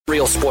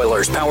Real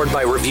spoilers powered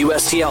by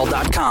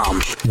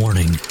ReviewSTL.com.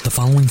 Warning, the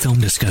following film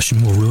discussion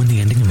will ruin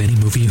the ending of any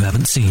movie you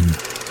haven't seen.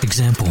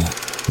 Example,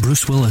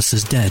 Bruce Willis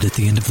is dead at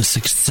the end of The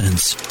Sixth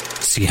Sense.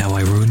 See how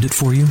I ruined it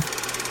for you?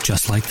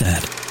 Just like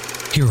that.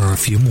 Here are a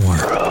few more.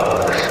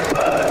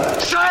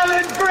 Rosebud.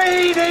 Silent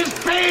breed is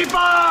people!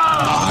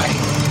 I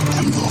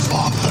am your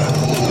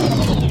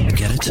father.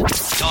 Get it?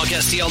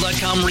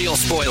 TalkSTL.com real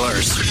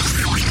spoilers.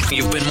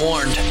 You've been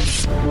warned.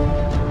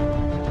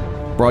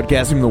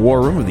 Broadcasting from the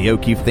war room of the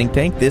O'Keefe think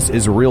tank, this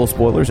is Real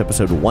Spoilers,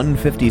 episode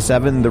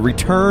 157, The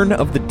Return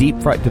of the Deep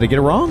Fried... Did I get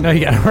it wrong? No,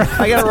 you got it right.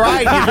 I got it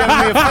right. You're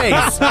giving me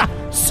a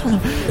face. Son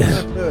of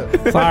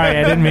a... Sorry,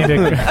 I didn't mean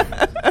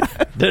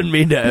to... Didn't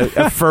mean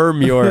to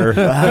affirm your...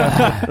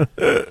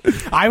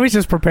 I was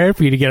just prepared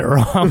for you to get it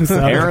wrong. So.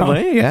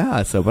 Apparently,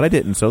 yeah. But I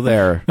didn't. So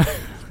there.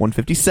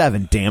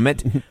 157, damn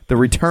it. The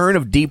Return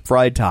of Deep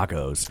Fried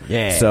Tacos.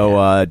 Yeah.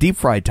 So Deep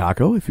Fried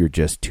Taco, if you're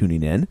just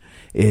tuning in,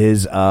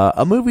 is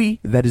a movie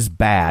that is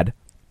bad,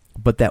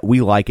 but that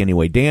we like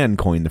anyway. Dan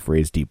coined the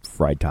phrase Deep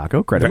Fried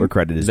Taco. Credit where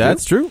credit is due.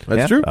 That's true.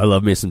 That's true. I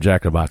love me some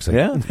Jack in the Box.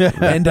 Yeah.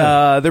 And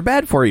they're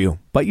bad for you,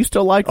 but you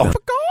still like them.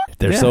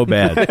 They're so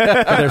bad.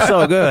 They're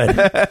so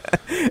good.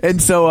 And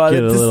so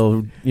get a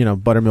little,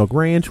 buttermilk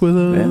ranch with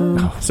them.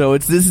 Yeah. So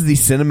this is the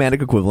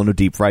cinematic equivalent of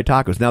deep fried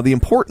tacos. Now, the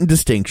important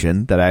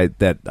distinction that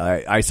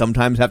I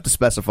sometimes have to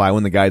specify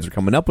when the guys are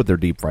coming up with their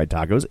deep fried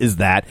tacos is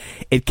that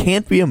it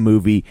can't be a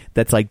movie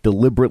that's like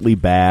deliberately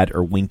bad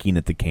or winking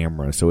at the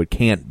camera. So it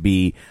can't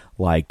be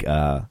like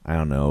I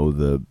don't know,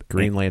 the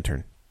Green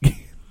Lantern.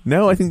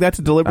 No, I think that's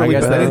deliberately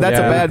bad. I think that's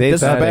a bad. This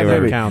is a bad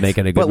movie.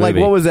 Making a good but like,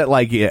 movie. what was that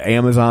like?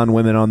 Amazon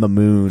Women on the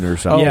Moon or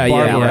something? Oh,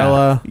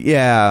 Barbarella.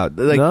 Yeah.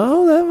 Like,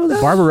 No, that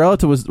was... Barbarella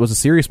was a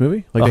serious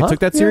movie. Like they took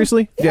that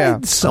seriously. Yeah.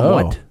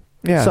 Somewhat.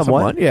 Yeah,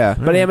 somewhat. Yeah.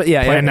 But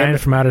Plan 9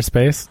 from Outer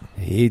Space.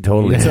 he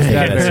totally Yeah. took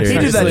that He seriously. He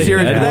did that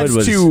serious. Ed Wood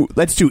was-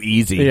 That's too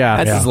easy. Yeah.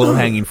 That's just low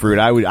hanging fruit.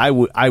 I would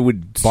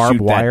Barbed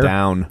shoot wire. that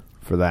down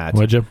for that.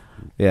 Would you?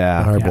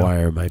 Yeah. Barbed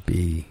wire might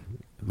be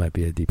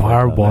a deep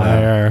Barbed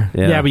wire.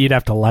 Yeah. Yeah, but you'd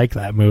have to like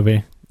that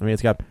movie. I mean,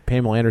 it's got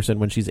Pamela Anderson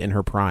when she's in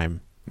her prime.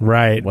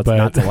 Right. What's but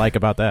not to like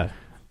about that?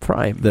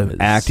 Prime. The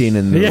acting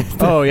and the, Yeah.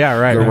 Oh yeah,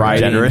 right. the right.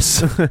 writing.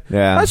 Generous.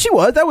 Yeah. She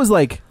was. That was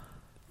like.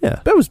 Yeah.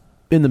 That was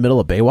in the middle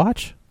of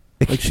Baywatch.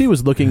 Like she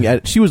was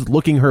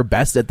looking her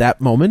best at that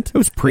moment. It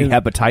was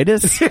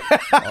pre-hepatitis.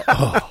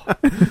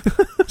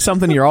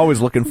 Something you're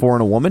always looking for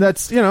in a woman.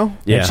 That's And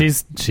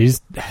she's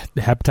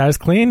hepatized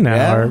clean now,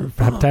 Yeah. or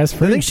hepatized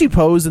free. I think she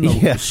posed in the.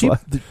 Yeah.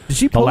 Did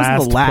she pose in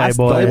last the last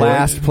Playboy. the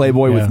last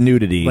Playboy Yeah. with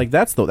nudity. Like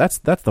that's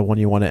the one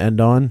you want to end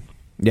on.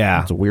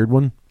 yeah. It's a weird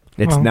one.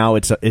 It's now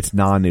it's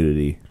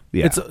non-nudity.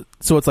 Yeah.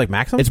 It's like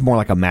Maxim. It's more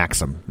like a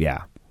Maxim.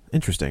 Yeah.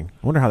 interesting.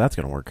 I wonder how that's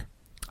going to work.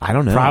 I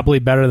don't know. Probably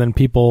better than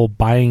people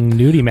buying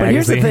nudie But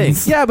here's magazines.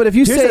 the thing. Yeah, but if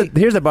you say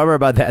Here's the bummer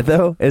about that,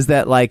 though, is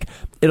that, like,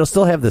 it'll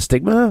still have the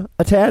stigma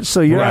attached,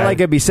 so you're Right. not, like,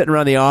 going to be sitting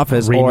around the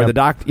office Reading or a- at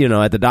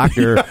the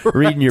doctor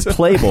reading your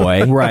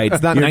Playboy. Right.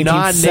 It's not your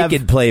 1970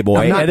 non-naked Playboy.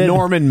 I'm not and then,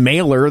 Norman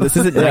Mailer. This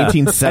isn't and then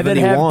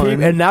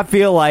 1971. and not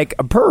feel like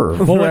a perv.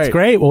 Well,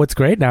 what's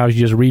great now is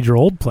you just read your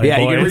old Playboys. Yeah,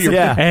 you can read your-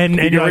 and you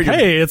can you're read like, your-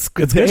 hey, it's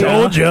good.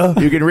 Told ya.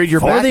 You can read your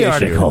For back the issue.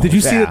 article. Did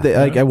you see Yeah. that?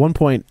 Like at one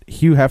point,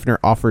 Hugh Hefner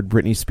offered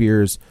Britney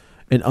Spears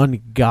an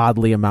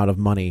ungodly amount of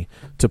money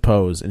to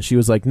pose, and she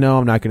was like, "No,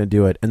 I'm not going to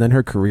do it." And then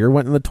her career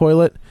went in the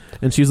toilet,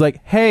 and she was like,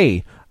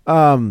 "Hey,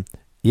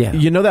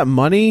 you know that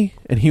money?"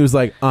 And he was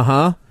like, "Uh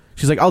huh."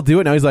 She's like, "I'll do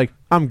it." Now he's like,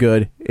 "I'm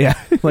good." Yeah.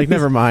 Like,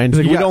 never mind.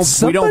 We You got-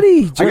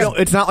 don't.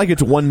 It's not like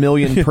it's 1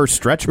 million per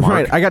stretch mark.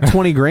 Right, I got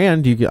 20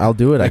 grand. I'll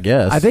do it, I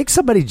guess. I think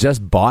somebody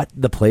just bought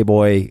the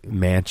Playboy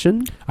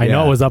mansion. I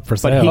know it was up for But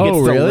sale. he gets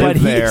to really? live But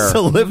he there. gets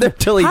to live there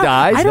till he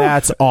dies.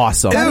 That's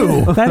awesome.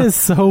 That is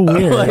so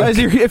weird. Like,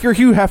 if you're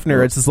Hugh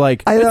Hefner, it's just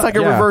like It's like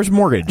a reverse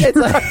mortgage. It's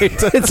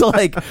like, it's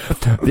like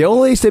the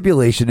only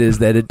stipulation is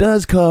that it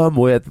does come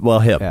with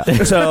him.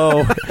 Yeah.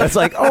 So it's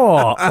like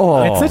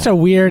It's such a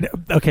weird.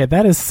 Okay,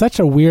 that is such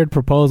a weird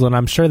proposal, and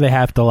I'm sure they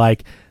have to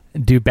like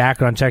do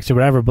background checks or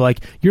whatever. But like,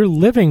 you're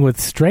living with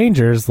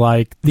strangers.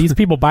 Like, these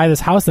people buy this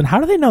house, and how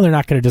do they know they're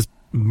not going to just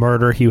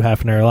murder Hugh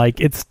Hefner?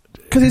 Like, it's.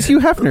 because he's Hugh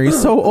Hefner. He's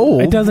so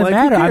old. It doesn't Like, who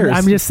matter. cares?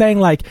 I'm just saying,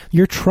 like,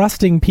 you're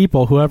trusting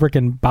people, whoever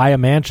can buy a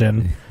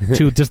mansion,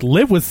 to just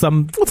live with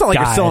some. Well, it's not like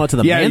guy. you're selling it to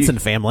the Manson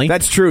family.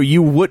 That's true.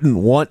 You wouldn't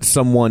want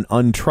someone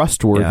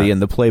untrustworthy Yeah. in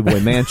the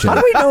Playboy mansion. How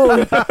do we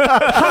know?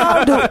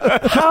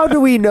 How do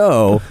we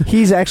know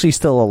he's actually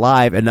still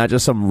alive and not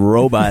just some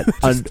robot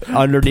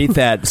underneath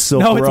that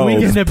silk No, it's robe?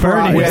 Weekend at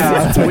Bernie's.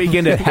 Yeah, it's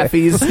Weekend at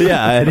Heffy's.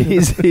 Yeah, and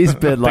he's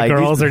been like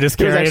girls are just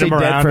he was carrying actually him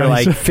dead around. for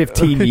like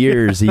 15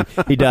 years.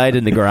 He died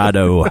in the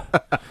grotto.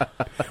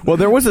 Well,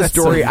 there was a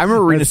story. I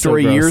remember reading a that's so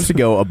story gross. years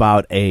ago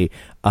about a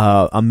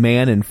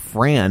man in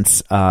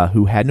France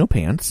who had no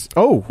pants.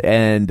 Oh.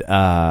 and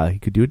he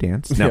could do a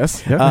dance. No.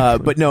 Yes. Yeah.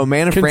 But no, a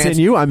man in France.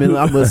 Continue. I'm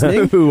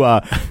listening.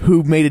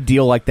 who made a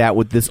deal like that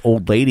with this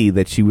old lady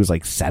that she was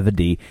like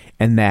 70,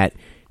 and that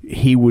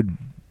he would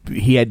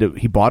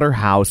he bought her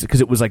house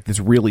because it was like this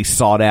really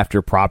sought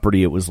after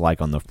property. It was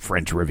like on the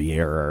French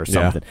Riviera or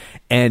something,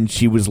 and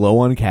she was low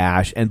on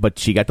cash, but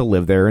she got to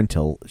live there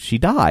until she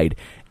died,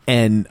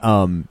 and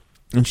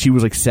she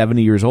was like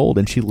 70 years old,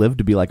 and she lived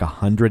to be like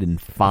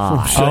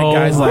 105. Oh,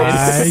 Guy's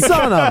like,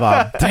 son of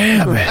a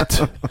damn it.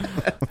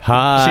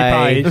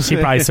 Hi. She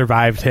probably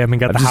survived him and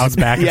got the house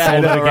back and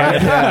sold it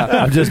again.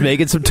 Yeah. I'm just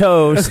making some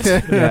toast.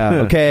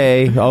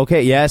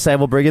 Okay. Yes, I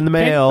will bring in the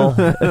mail.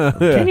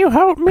 Can you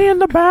help me in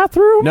the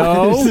bathroom?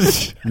 No.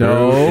 It's you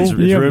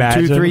room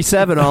imagine?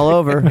 237 all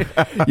over.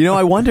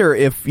 I wonder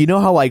if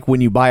how like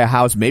when you buy a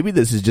house, maybe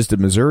this is just a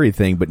Missouri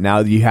thing, but now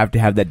you have to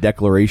have that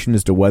declaration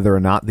as to whether or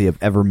not they have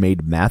ever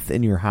made meth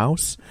in your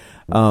house.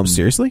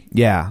 Seriously?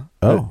 Yeah.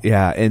 Oh.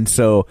 Yeah. And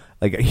so,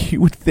 like, you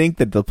would think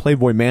that the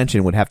Playboy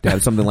Mansion would have to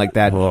have something like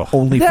that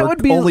only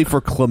for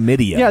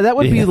chlamydia. Yeah, that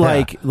would be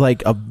like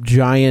a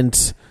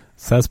giant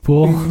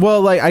Cesspool.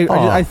 Well, like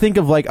I think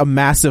of like a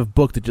massive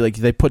book that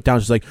they put down,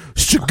 just like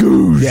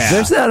Shagoosh. Yeah.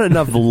 There's not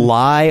enough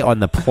lie on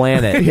the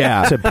planet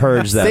to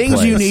purge that Things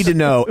place. you need to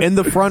know. In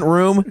the front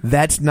room,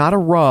 that's not a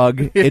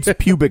rug, it's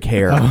pubic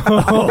hair.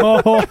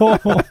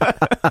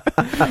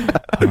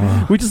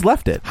 We just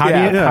left it.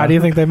 How do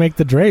you think they make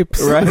the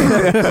drapes? Right?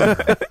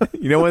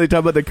 When they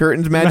talk about the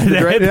curtains match the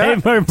drape? They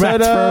match for a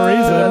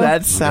reason.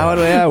 That's how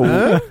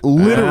it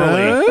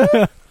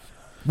literally.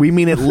 We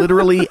mean it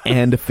literally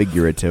and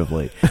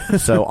figuratively.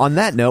 So on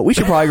that note, we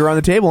should probably go around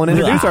the table and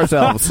introduce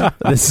ourselves.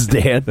 This is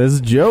Dan. This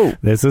is Joe.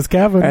 This is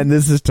Kevin. And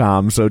this is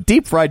Tom. So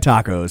deep fried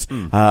tacos.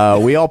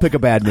 We all pick a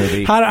bad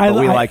movie, but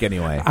we like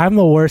anyway. I'm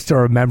the worst at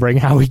remembering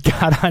how we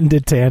got onto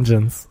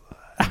tangents.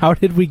 How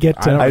did we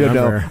get to? I don't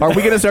know. Are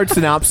we going to start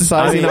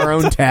synopsisizing our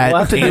own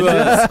tangents?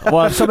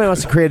 Well, if somebody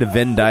wants to create a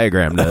Venn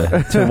diagram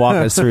to walk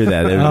us through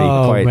that, it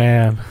would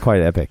be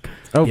quite epic.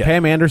 Oh, yeah.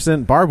 Pam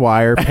Anderson, barbed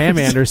wire, Pam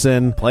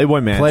Anderson, Playboy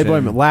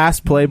Mansion,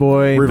 last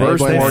Playboy, reverse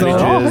Playboy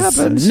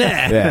mortgages.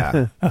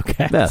 Yeah.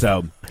 Okay.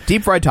 So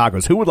deep fried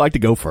tacos. Who would like to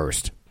go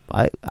first?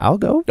 I'll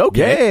go.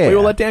 Okay, Yeah. we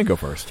will let Dan go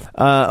first.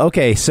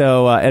 Okay,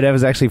 so and it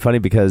was actually funny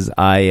because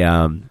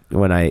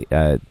when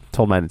I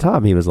told mine to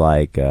Tom, he was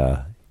like,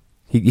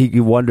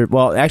 he wondered.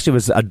 Well, actually, it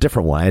was a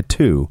different one. I had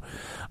two.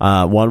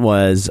 One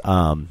was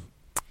The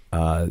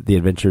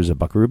Adventures of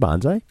Buckaroo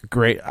Banzai.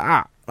 Great.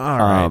 All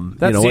right.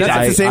 That's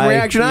the same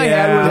reaction I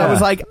had. Where I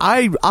was like,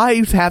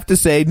 I have to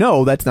say,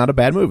 no, that's not a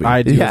bad movie.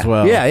 I do as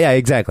well. Yeah,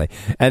 exactly.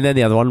 And then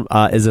the other one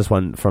is this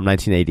one from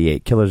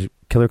 1988,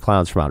 Killer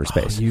Clowns from Outer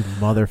Space. You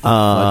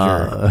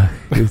motherfucker.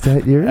 Is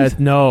that yours?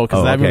 No,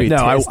 because that movie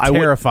is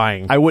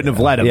terrifying. I wouldn't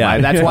have let him. Yeah.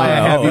 That's why I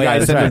have you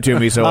guys send right. them to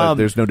me, so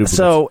there's no duplicates.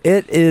 So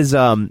it is,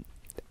 and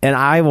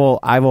I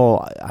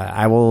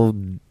will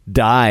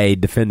die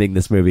defending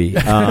this movie.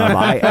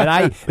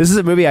 This is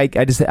a movie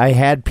I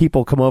had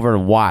people come over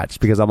and watch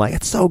because I'm like,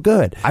 it's so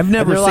good. I've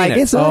never seen like, it.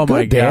 It's not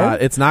my good, Dan.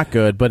 God, it's not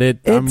good, but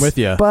I'm with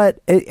you. But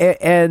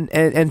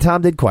and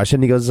Tom did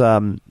question. He goes,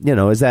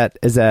 is that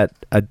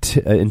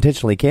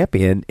intentionally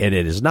campy? And it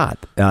is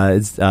not.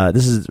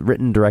 This is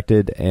written,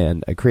 directed,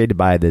 and created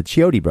by the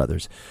Chiodo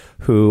brothers,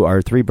 who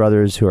are three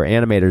brothers who are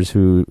animators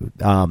who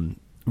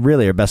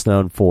really are best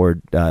known for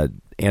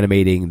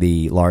animating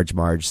the Large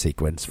Marge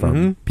sequence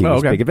from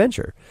Pee-wee's Big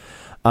Adventure.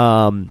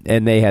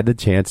 And they had the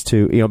chance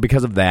to,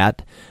 because of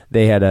that,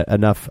 they had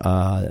enough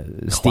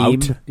steam,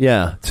 to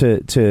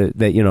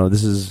that.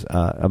 This is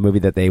a movie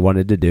that they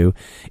wanted to do,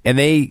 and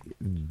they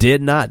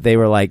did not. They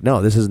were like,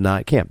 no, this is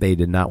not camp. They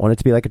did not want it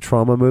to be like a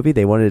trauma movie.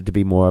 They wanted it to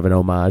be more of an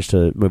homage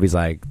to movies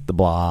like The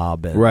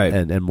Blob,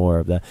 and more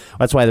of that.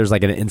 That's why there's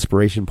like an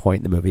inspiration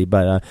point in the movie.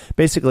 But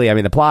basically, I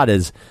mean, the plot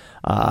is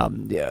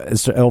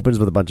it opens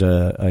with a bunch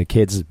of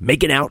kids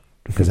making out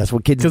because that's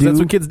what kids do. Because that's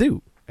what kids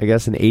do. I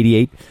guess in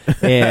 '88,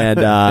 and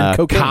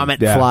comet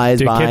flies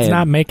Do by. kids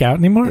not make out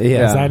anymore?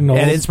 Yeah, Is that an old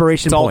and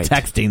inspiration it's all point.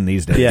 texting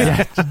these days. Yeah,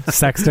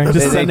 sexting?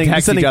 Just They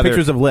text sending each other,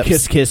 pictures of lips.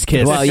 Kiss, kiss,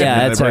 kiss. Well,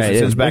 yeah, that's right.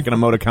 Sends back an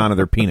emoticon of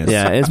their penis.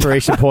 yeah.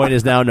 Inspiration point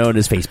is now known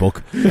as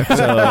Facebook.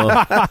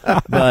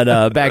 So,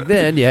 but back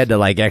then you had to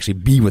like actually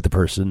be with the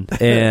person,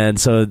 and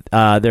so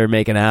they're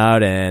making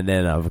out, and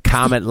then a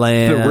comet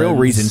lands. The real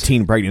reason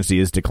teen pregnancy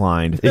is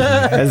declined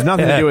has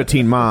nothing to do with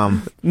teen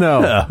mom.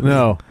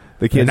 No.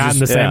 The kids not in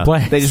just, the same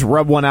place. They just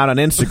rub one out on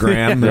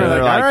Instagram.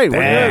 They're like, all right,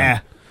 we're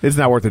good. It's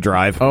not worth the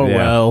drive. Oh,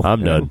 well.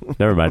 I'm done.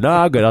 Never mind. No,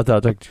 I'm good. I'll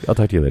talk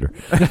to you later.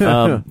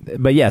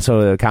 But yeah,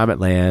 so the comet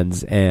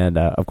lands, and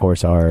of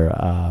course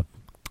our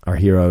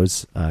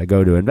heroes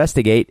go to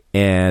investigate,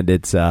 and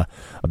it's a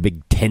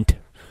big tent.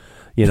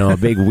 A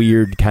big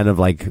weird kind of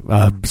like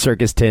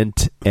circus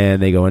tent,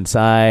 and they go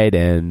inside,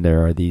 and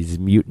there are these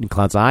mutant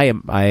clowns. I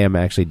am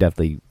actually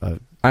definitely.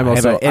 I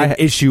have an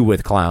issue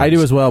with clowns. I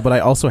do as well, but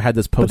I also had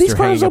this But poster these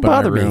clowns hanging don't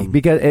up in bother my me room.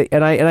 because,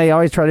 and I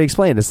always try to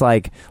explain. It's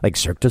like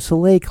Cirque du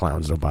Soleil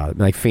clowns don't bother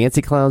me. Like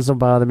fancy clowns don't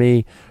bother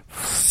me.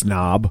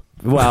 Snob.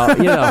 Well,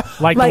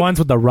 like the ones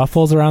with the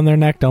ruffles around their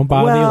neck don't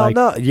bother you? Like,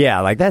 no, yeah,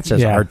 like that's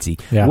just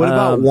artsy. Yeah. What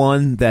about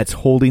one that's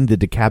holding the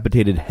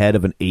decapitated head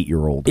of an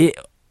 8-year-old?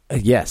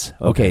 Yes.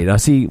 Okay. Now,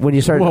 see, when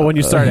you start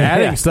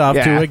adding stuff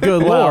to it,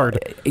 good lord.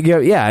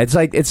 It's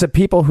like it's the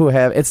people who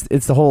have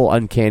it's the whole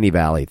uncanny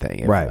valley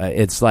thing, right?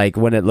 It's like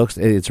when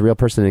it's a real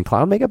person in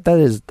clown makeup. That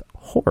is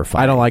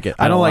horrifying. I don't like it.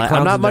 I don't like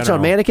clowns I'm not in much general.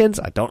 on mannequins.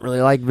 I don't really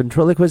like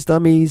ventriloquist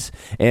dummies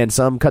and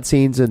some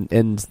cutscenes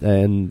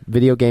and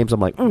video games. I'm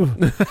like,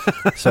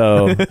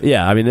 so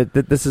yeah. I mean,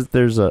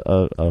 there's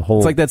a whole.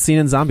 It's like that scene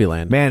in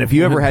Zombieland. Man, if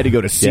you ever had to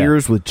go to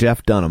Sears with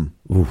Jeff Dunham,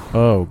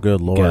 Oh,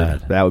 good lord.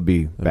 God. that would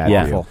be bad.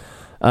 Yeah. for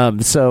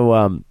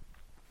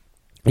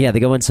you. They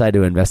go inside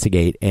to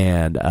investigate,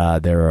 and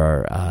there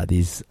are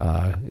these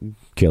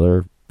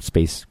killer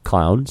space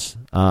clowns.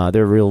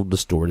 They're real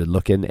distorted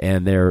looking,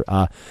 and they're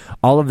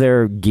all of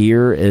their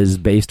gear is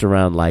based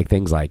around like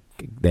things like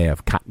they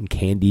have cotton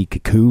candy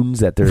cocoons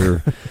that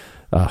they're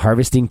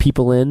harvesting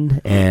people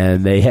in,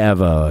 and they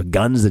have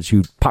guns that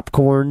shoot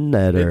popcorn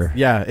that are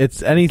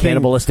it's anything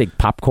cannibalistic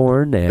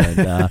popcorn,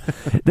 and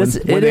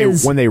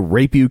when they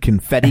rape you,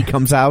 confetti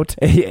comes out.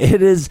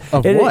 It is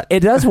what?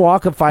 It does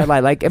walk a fine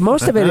line. Like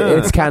most of it,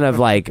 it's kind of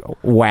like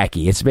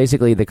wacky. It's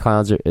basically the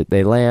clowns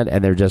they land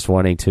and they're just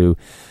wanting to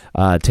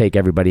take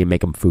everybody and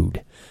make them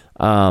food.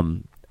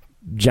 John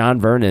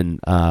Vernon,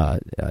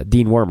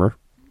 Dean Wormer,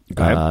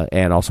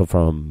 and also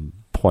from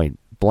Point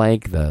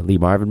Blank, the Lee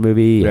Marvin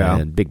movie,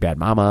 and Big Bad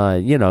Mama.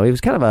 You know, he was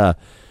kind of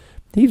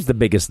he's the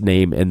biggest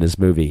name in this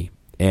movie,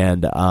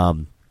 and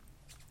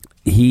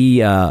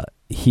he's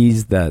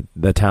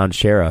the town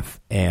sheriff,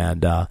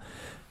 and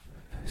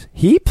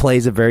he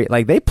plays a very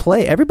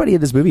everybody in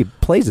this movie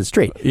plays it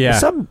straight. Yeah.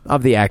 Some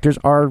of the actors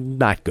are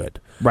not good.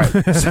 Right.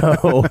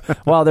 So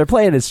while they're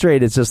playing it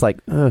straight, it's just like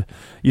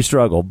you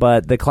struggle.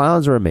 But the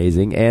clowns are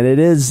amazing, and it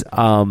is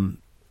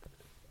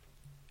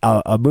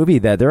a movie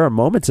that there are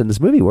moments in this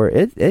movie where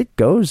it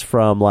goes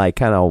from like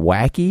kind of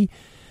wacky,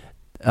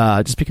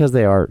 just because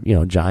they are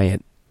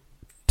giant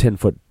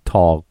 10-foot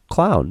tall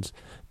clowns,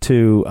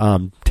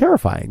 to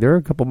terrifying. There are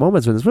a couple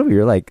moments in this movie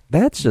you're like,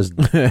 that's just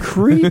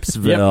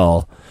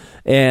Creepsville.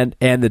 And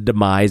the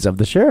demise of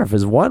the sheriff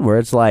is one where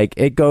it's like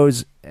it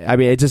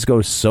just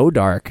goes so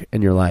dark,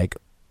 and you're like,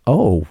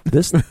 oh,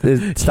 this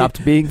it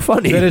stopped being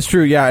funny. That is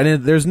true, yeah.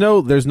 And there's no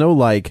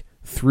like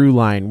through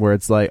line where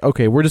it's like,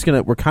 okay, we're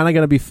kind of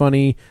gonna be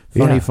funny.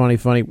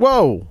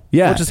 Whoa,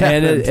 yeah. what just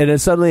happened? And it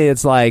suddenly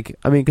it's like,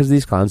 I mean, because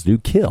these clowns do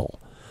kill.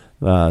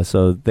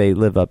 So they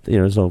live up.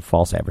 There's no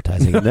false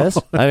advertising in this.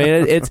 I mean,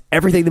 it's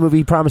everything the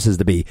movie promises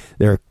to be.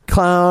 They're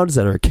clowns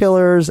that are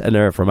killers, and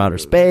they're from outer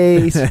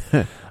space.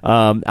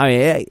 I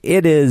mean,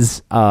 it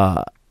is.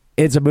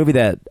 It's a movie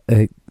that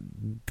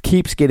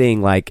keeps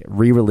getting like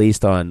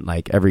re-released on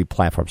like every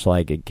platform. So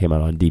like it came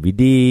out on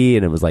DVD,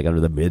 and it was like under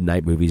the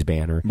Midnight Movies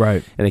banner,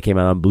 right? And it came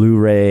out on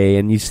Blu-ray,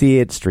 and you see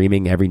it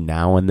streaming every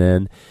now and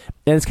then.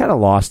 And it's kind of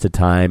lost to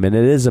time, and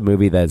it is a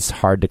movie that's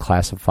hard to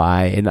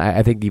classify, and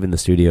I think even the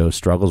studio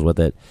struggles with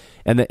it.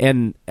 And the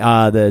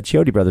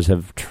Chiodo brothers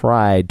have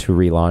tried to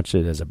relaunch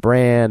it as a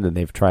brand, and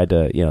they've tried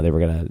to, they were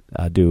going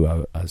to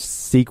do a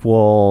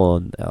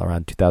sequel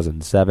around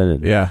 2007,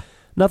 and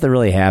nothing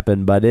really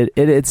happened. But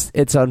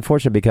it's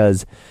unfortunate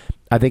because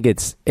I think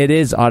it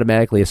is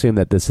automatically assumed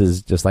that this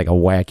is just like a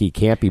wacky,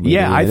 campy movie.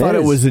 Yeah, I thought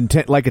it was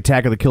like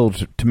Attack of the Killer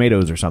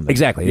Tomatoes or something.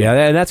 Exactly. Yeah,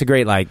 and that's a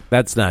great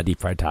that's not a deep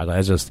fried taco.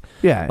 That's just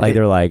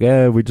they're like,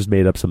 we just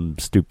made up some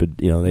stupid.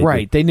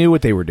 They knew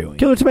what they were doing.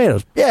 Killer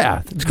Tomatoes.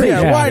 Yeah, it's great.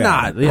 Yeah, why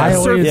not?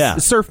 Yeah,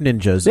 surf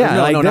ninjas.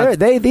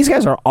 Yeah, these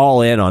guys are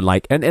all in on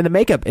and the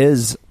makeup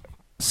is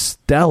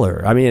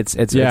stellar. I mean,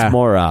 it's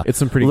more it's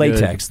some pretty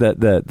latex. So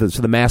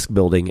the mask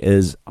building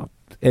is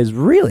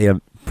really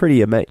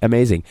pretty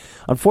amazing.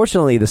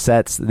 Unfortunately, the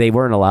sets, they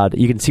weren't allowed.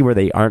 You can see where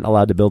they aren't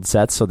allowed to build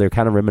sets, so they're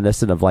kind of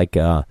reminiscent of like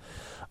the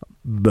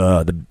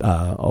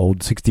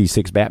old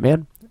 '66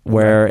 Batman,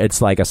 where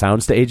it's like a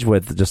soundstage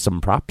with just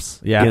some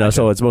props. Yeah,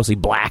 so it's mostly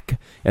black,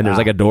 and there's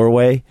like a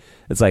doorway.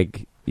 It's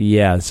like.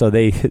 Yeah, so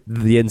the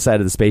inside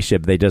of the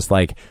spaceship, they just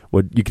you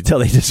could tell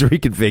they just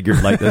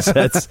reconfigured like the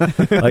sets.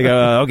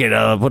 Okay,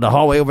 now put the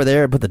hallway over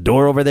there, put the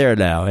door over there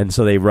now, and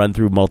so they run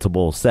through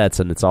multiple sets,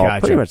 and it's all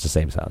pretty much the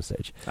same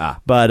soundstage.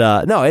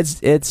 But no,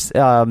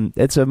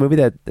 it's a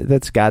movie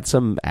that's got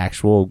some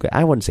actual,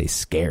 I wouldn't say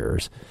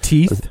scares,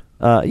 teeth.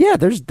 Yeah,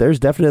 there's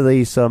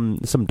definitely some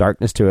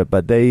darkness to it,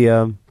 but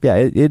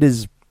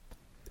it's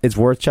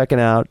worth checking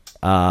out.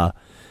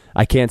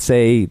 I can't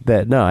say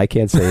that. No, I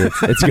can't say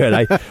it's good.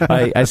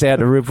 I sat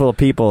in a room full of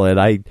people, and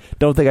I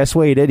don't think I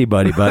swayed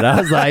anybody. But I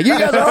was like, "You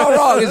guys are all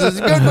wrong. This is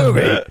a good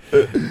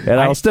movie," and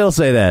I'll still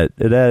say that.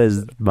 That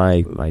is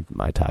my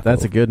top.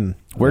 That's a good one.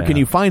 Where can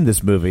you find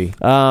this movie?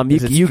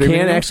 You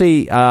can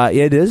actually.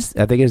 It is.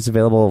 I think it's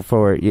available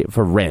for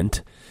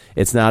rent.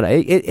 It's not.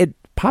 It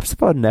pops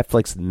up on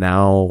Netflix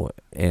now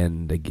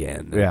and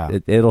again. Yeah,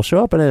 it'll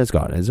show up and then it's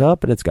gone. It's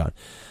up and it's gone.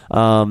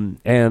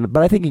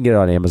 But I think you can get it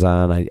on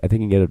Amazon. I think you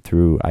can get it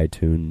through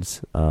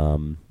iTunes.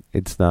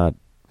 It's not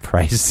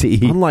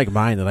pricey. Unlike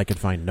mine that I could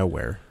find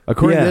nowhere.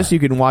 According to this, you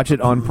can watch it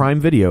on Prime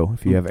Video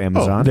if you have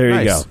Amazon. There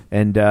you go.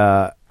 And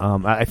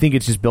I think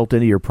it's just built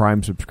into your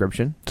Prime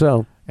subscription.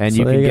 You can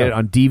get it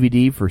on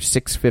DVD for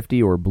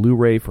 $6.50 or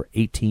Blu-ray for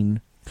 $18.50.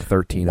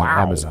 13 on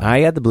Amazon.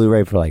 I got the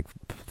Blu-ray for like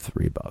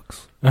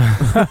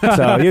 $3.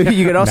 So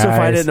you can also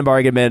find it in a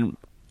bargain bin.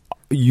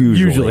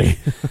 Usually.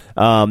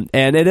 And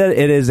it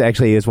is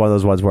actually it's one of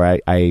those ones where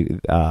I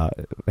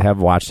have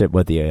watched it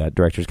with the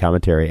director's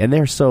commentary, and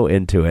they're so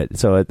into it.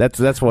 So that's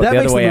what That the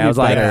makes other way the I was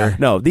movie like, better.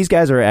 no, these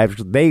guys are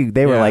actually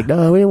they were like,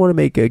 no, we didn't want to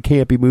make a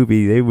campy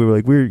movie. They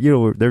were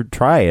like, they're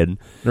trying,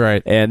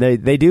 Right. and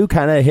they do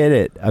kind of hit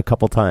it a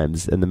couple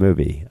times in the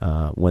movie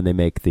when they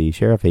make the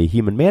sheriff a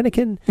human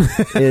mannequin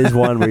is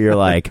one where you're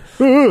like,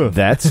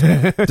 that's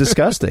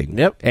disgusting.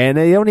 Yep. And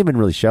they don't even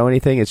really show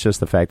anything. It's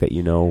just the fact that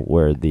you know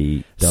where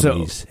the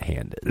dummy's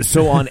hand is.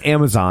 So on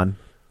Amazon,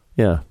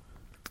 Yeah.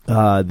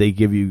 they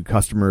give you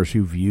customers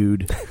who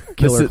viewed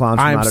Killer Clowns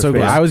from I'm Outer so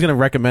Space. glad. I was going to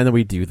recommend that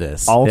we do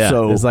this.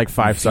 Also, There's like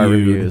 5-star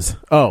viewed- reviews.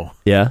 Oh,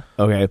 Yeah.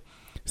 Okay,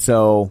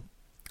 so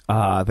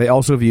they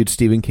also viewed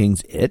Stephen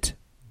King's It.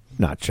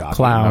 Not shocking.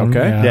 Clown.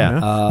 Okay.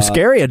 Yeah.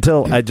 Scary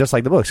until, just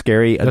like the book,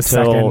 scary until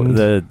second.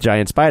 the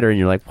giant spider, and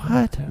you're like,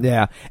 what?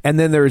 Yeah, and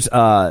then there's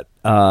a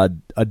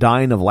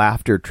Dying of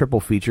Laughter triple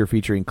feature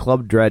featuring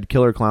Club Dread,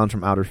 Killer Clowns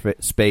from Outer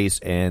Space,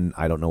 and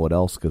I don't know what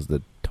else because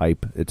the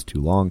type it's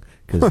too long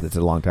because it's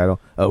a long title.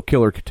 Oh,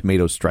 Killer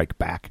Tomatoes Strike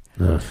Back.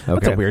 That's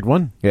a weird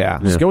one. Yeah,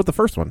 Just go with the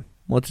first one,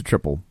 well, it's a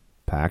triple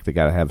pack. They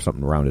got to have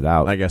something to round it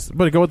out. I guess.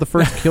 But go with the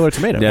first Killer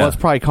Tomato. Well, it's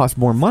probably cost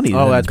more money.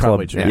 Oh, than that's Club-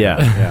 probably true.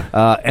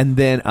 Yeah. And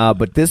then,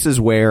 but this is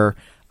where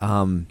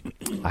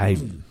I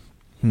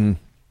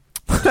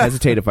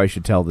hesitate if I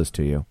should tell this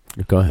to you.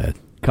 Go ahead.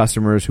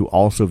 Customers who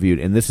also viewed,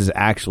 and this is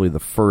actually the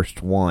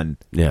first one.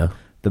 Yeah.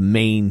 The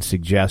main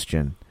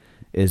suggestion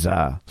is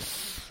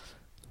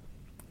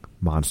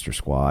Monster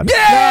Squad.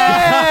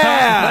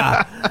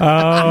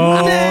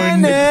 Oh,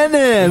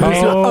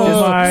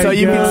 my So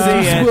you can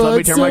see it. So let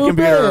me turn my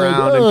computer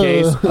around in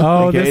case.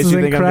 Oh, in case this is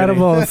you think I'm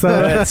incredible.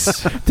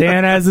 So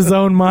Dan has his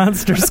own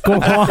monster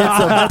squad.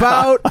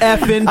 about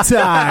effing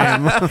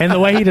time. And the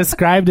way he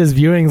described his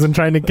viewings and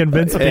trying to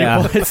convince people,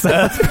 Yeah. it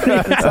sounds pretty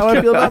That's how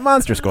I feel about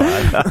Monster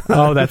Squad.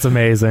 Oh, that's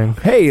amazing.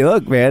 Hey,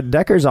 look, man,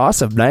 Decker's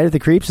awesome. Night of the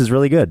Creeps is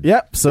really good.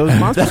 Yep. So is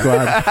Monster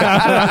Squad.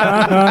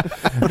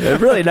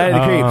 Really, Night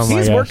of the Creeps. my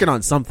He's gosh. working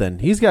on something.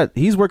 He's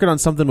working on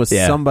something with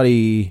Yeah.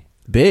 somebody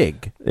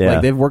big. Yeah.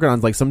 Like they're working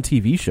on like some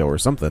TV show or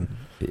something.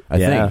 I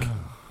think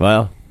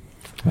Well,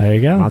 There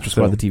you go. Monster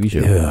Squad, the TV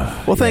show.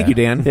 Well, thank you,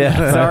 Dan.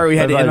 Yeah. Sorry we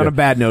had to end on a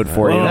bad note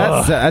for you.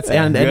 That's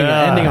ending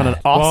on an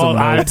awesome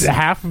note.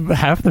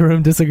 half the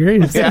room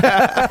disagrees.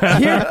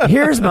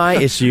 here's my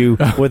issue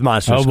with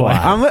Monster Oh, boy.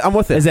 Squad. I'm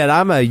with it. Is that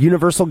I'm a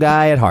universal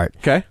guy at heart.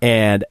 Okay.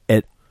 And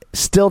it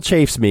still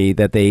chafes me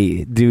that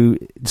they do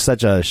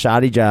such a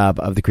shoddy job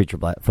of the creature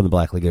from the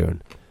Black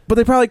Lagoon. But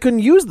they probably couldn't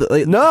use the.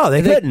 Like, No,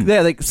 they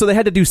couldn't. So they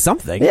had to do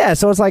something. Yeah,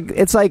 so it's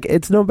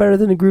it's no better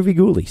than the Groovy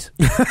Ghoulies.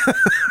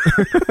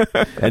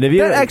 And if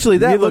you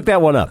you look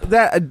that one up.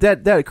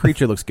 That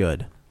creature looks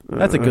good.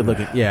 That's a good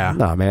looking. Yeah.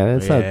 No,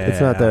 man, it's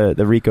not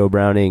the Rico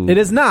Browning. It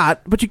is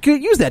not, but you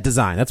could use that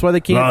design. That's why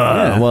they can't.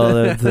 yeah.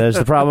 Well, there's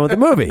the problem with the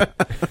movie.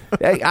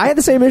 I had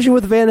the same issue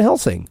with Van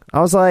Helsing. I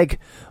was like,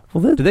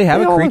 well, Did they have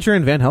a all creature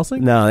in Van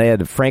Helsing? No, they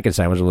had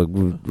Frankenstein, which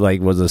looked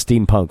like was a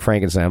steampunk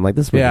Frankenstein. I'm like,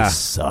 this movie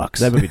sucks.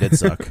 That movie did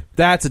suck.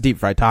 That's a deep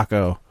fried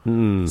taco.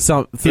 Through if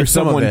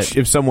some of it.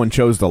 if someone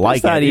chose to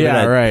like That's not it, even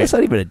Yeah, right. That's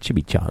not even a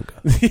chimichanga.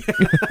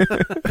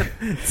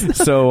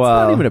 so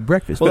not even a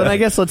breakfast. Well, then I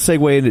guess let's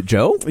segue into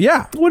Joe.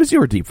 Yeah. What is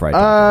your deep fried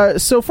taco?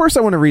 So first,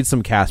 I want to read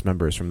some cast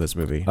members from this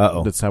movie.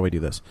 Uh-oh. That's how we do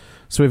this.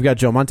 So we've got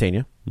Joe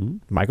Mantegna,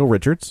 Michael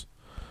Richards,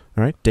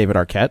 all right, David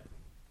Arquette,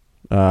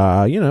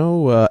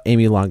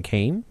 Amy Long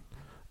Cain,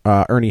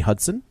 Ernie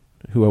Hudson,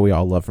 who we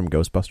all love from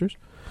Ghostbusters,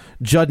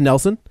 Judd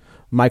Nelson,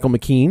 Michael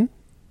McKean,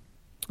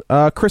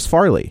 Chris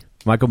Farley.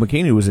 Michael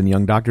McKean, who was in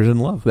Young Doctors in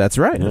Love. That's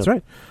right. That's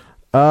right.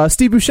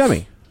 Steve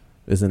Buscemi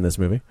is in this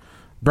movie.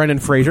 Brendan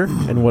Fraser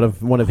in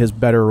one of his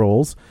better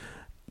roles,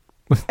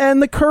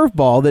 and the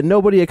curveball that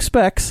nobody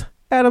expects,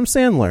 Adam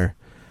Sandler.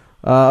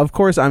 Of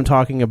course, I'm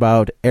talking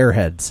about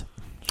Airheads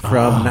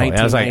from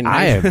 1999.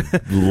 I am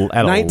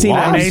at a loss.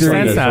 That makes to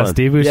sense this now. one.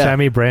 Steve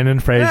Buscemi, Brandon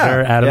Fraser,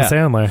 Yeah. Adam Yeah.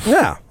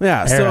 Sandler.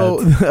 Yeah.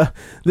 So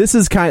this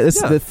is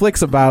the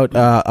flick's about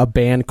a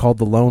band called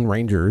the Lone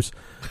Rangers.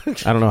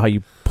 I don't know how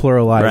you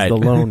pluralize Right. the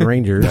Lone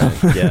Rangers.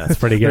 Yeah. It's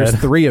pretty good. There's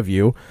three of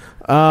you.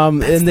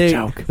 That's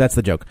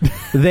the joke.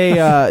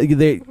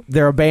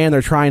 They're a band.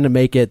 They're trying to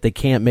make it. They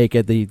can't make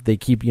it. They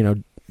keep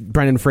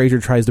Brendan Fraser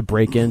tries to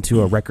break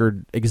into a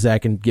record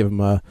exec and give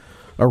him a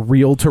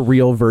reel to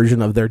reel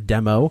version of their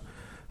demo.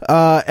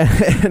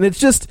 And it's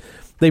just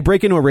they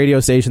break into a radio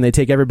station. They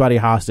take everybody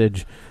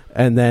hostage,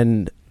 and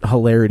then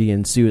hilarity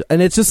ensues.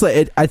 And it's just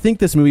like I think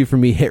this movie for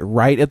me hit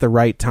right at the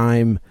right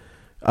time.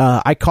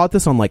 I caught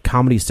this on like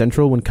Comedy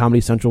Central when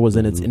Comedy Central was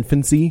in its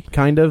infancy,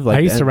 kind of. Like, I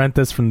used to rent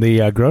this from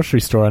the grocery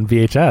store on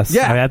VHS.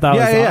 Yeah. I mean, I thought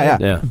Yeah.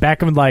 Yeah.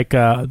 back in like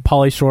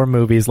Pauly Shore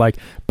movies like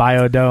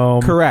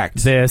Biodome. Correct.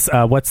 This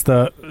what's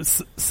the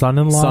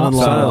Son-in-Law?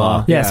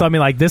 Son-in-Law. Yeah, Yeah. so I mean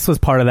like this was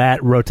part of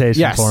that rotation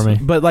Yes, for me.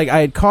 but like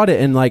I had caught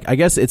it, and like I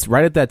guess it's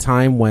right at that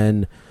time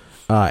when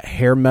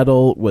hair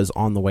metal was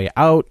on the way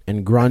out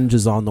and grunge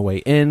is on the way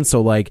in.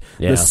 So like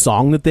the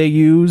song that they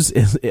use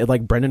is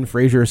like Brendan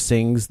Fraser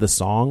sings the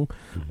song,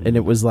 and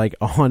it was like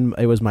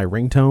it was my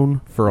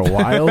ringtone for a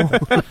while.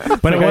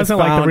 But it wasn't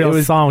like the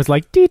real song. It was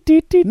like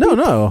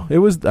no, it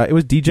was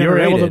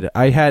degenerated.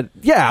 At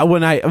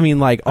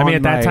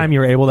that time you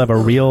were able to have a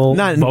real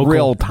not in vocal.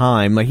 real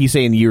time. Like he's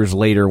saying years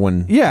later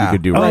when you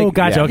could do. Oh,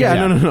 gotcha. Okay,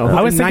 no.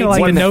 I was thinking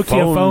like the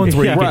Nokia phones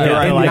where you could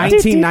get in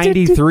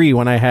 1993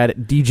 when I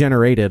had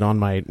degenerated on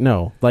my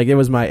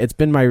it's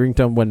been my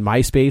ringtone when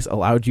MySpace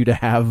allowed you to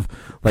have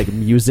like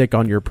music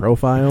on your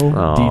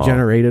profile.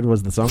 Degenerated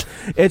was the song.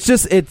 It's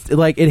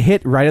it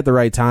hit right at the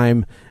right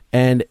time,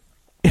 and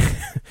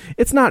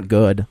it's not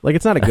good. Like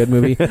it's not a good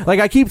movie. Like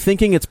I keep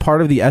thinking it's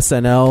part of the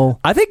SNL.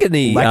 I think in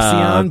the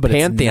Lexion, but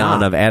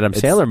pantheon of Adam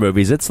Sandler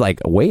movies, it's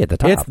like way at the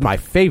top. It's my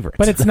favorite,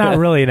 but it's not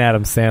really an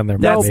Adam Sandler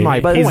movie. That's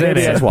my point. He's in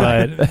it,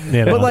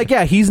 but like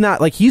he's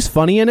not like he's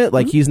funny in it.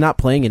 Like he's not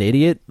playing an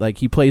idiot. Like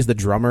he plays the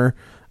drummer.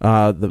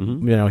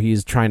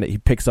 He's he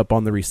picks up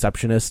on the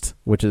receptionist,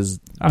 which is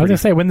I was gonna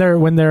say when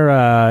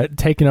they're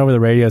taking over the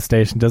radio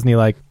station, doesn't he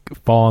like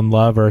fall in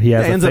love, or he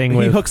has a thing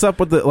he hooks up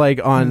with the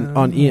on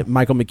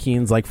Michael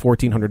McKean's like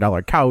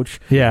 $1,400 couch.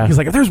 Yeah, he's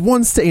like, there's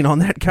one stain on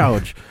that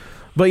couch.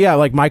 But yeah,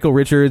 like Michael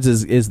Richards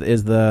is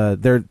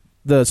the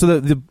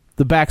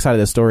backside of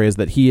the story is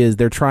that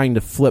they're trying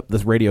to flip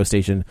this radio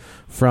station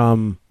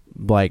from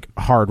like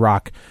hard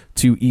rock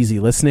to easy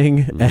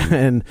listening,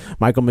 and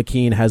Michael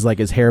McKean has like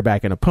his hair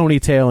back in a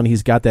ponytail, and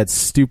he's got that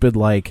stupid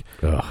like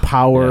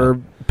power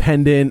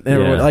pendant,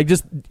 like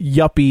just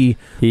yuppie.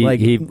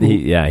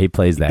 He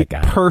plays that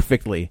guy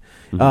perfectly.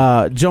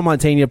 Joe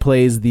Mantegna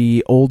plays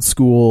the old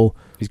school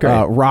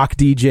rock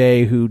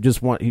DJ who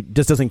just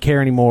doesn't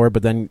care anymore,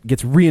 but then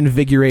gets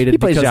reinvigorated. He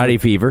plays Johnny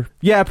Fever.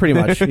 Yeah, pretty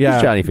much.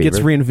 Yeah, Johnny Fever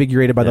gets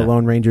reinvigorated by the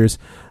Lone Rangers.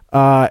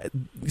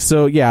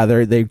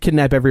 They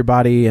kidnap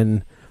everybody,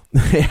 and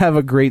they have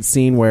a great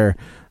scene where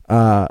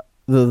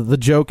the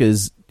joke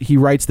is he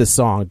writes this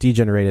song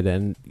Degenerated,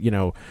 and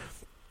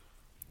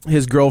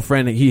his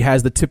girlfriend, he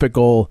has the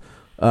typical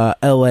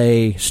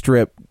LA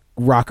strip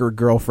rocker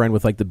girlfriend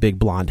with like the big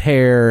blonde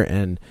hair,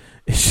 and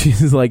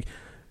she's like,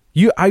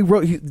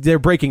 they're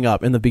breaking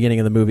up in the beginning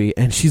of the movie,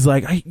 and she's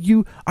like,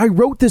 I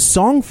wrote this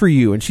song for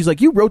you, and she's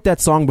like, you wrote that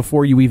song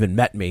before you even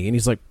met me, and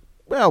he's like,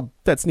 well,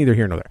 that's neither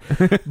here nor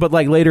there. But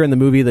like later in the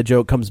movie, the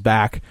joke comes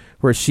back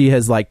where she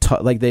has like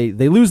they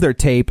lose their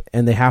tape,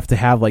 and they have to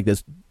have like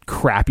this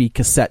crappy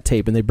cassette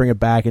tape, and they bring it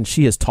back, and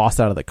she is tossed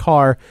out of the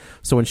car.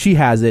 So when she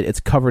has it, it's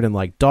covered in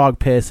like dog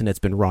piss, and it's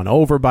been run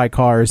over by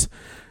cars.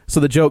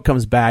 So the joke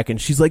comes back, and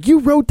she's like, you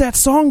wrote that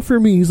song for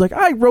me. He's like,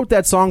 I wrote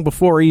that song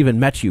before I even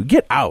met you.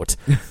 Get out.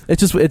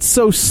 It's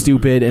so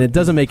stupid, and it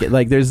doesn't make it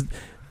like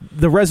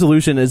the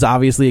resolution is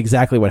obviously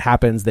exactly what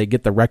happens. They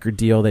get the record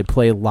deal. They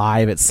play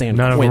live at San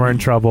Quentin. None of them are in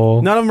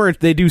trouble. None of them are.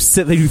 They do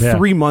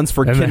 3 months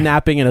for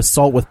kidnapping and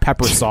assault with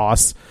pepper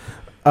sauce.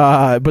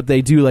 But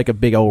they do like a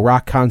big old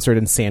rock concert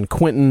in San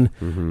Quentin,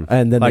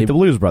 and then like the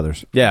Blues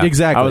Brothers. Yeah,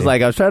 exactly.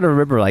 I was trying to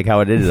remember like how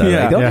it is.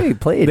 They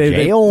play in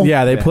jail.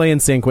 They play in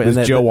San Quentin.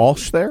 Was Joe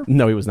Walsh there?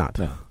 No, he was not.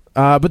 No.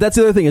 But that's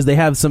the other thing is they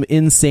have some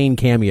insane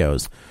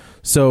cameos.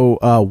 So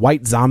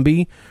White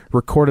Zombie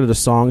recorded a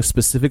song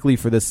specifically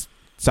for this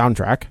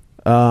soundtrack.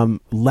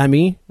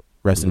 Lemmy,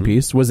 rest in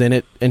peace, was in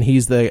it, and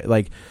he's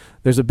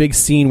there's a big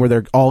scene where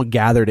they're all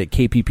gathered at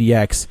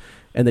KPPX,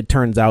 and it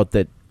turns out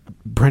that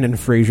Brendan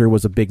Fraser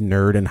was a big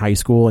nerd in high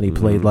school, and he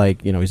played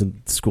he's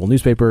in the school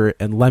newspaper,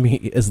 and Lemmy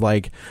is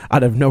like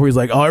out of nowhere, he's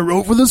like, I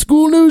wrote for the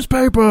school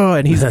newspaper,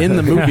 and he's in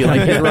the movie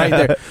like right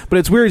there. But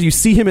it's weird, you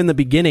see him in the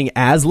beginning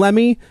as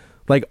Lemmy,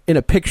 like in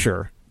a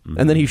picture,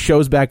 and then he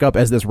shows back up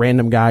as this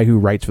random guy who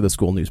writes for the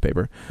school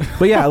newspaper.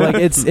 But yeah, like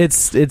it's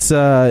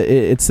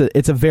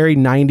a very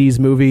 90s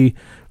movie.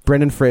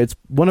 It's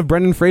one of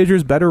Brendan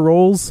Fraser's better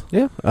roles.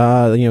 Yeah.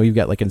 You've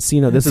got like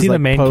Encino. This is like the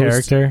main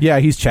character. Yeah,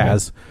 he's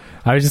Chaz. Yeah.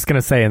 I was just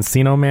gonna say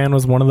Encino Man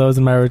was one of those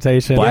in my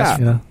rotation.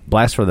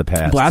 Blast from the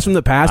Past. Blast from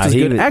the Past is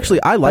good.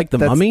 Actually, I like The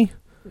Mummy.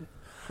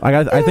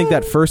 I think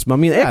that first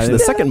Mummy. Actually, the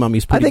second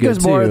Mummy's pretty good. I think it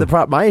was more of the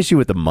problem. My issue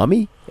with The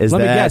Mummy is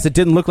yes, it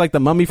didn't look like the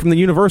Mummy from the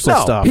Universal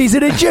stuff. He's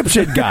an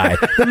Egyptian guy.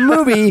 The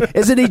movie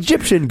is an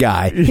Egyptian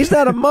guy. He's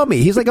not a mummy.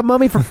 He's like a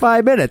mummy for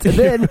 5 minutes, and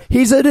then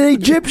he's an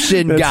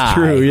Egyptian guy. That's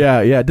true.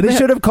 Yeah. They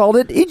should have called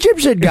it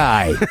Egyptian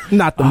guy,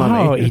 not the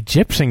Mummy. Oh,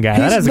 Egyptian guy.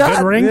 That has a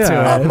good ring to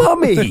it. A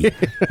mummy.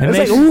 It's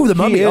like, ooh, the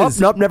mummy.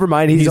 Nope, never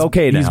mind. He's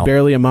okay now. He's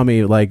barely a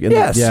mummy. Like,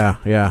 yes.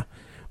 Yeah.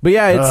 But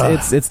yeah,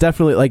 it's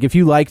definitely like if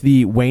you like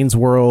the Wayne's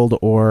World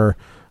or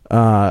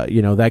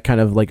that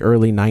kind of like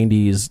early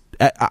 90s.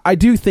 I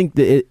do think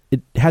that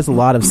it has a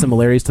lot of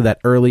similarities to that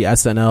early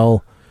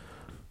SNL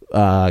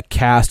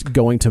cast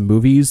going to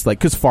movies, like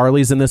because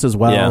Farley's in this as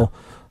well.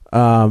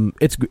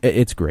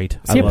 It's great.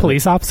 Is he a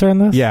police officer in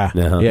this?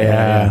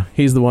 Yeah.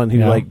 He's the one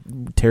who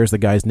tears the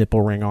guy's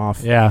nipple ring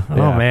off. Yeah.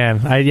 Oh man.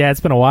 It's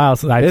been a while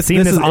since I've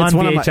seen this on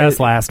VHS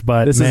last,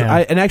 but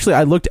and actually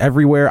I looked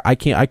everywhere. I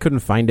couldn't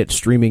find it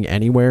streaming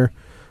anywhere.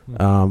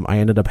 I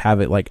ended up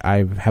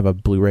I have a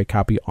Blu-ray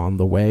copy on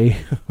the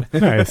way.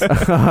 Nice.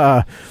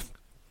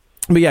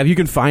 But yeah, if you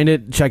can find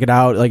it, check it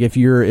out. Like if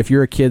you're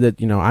a kid that,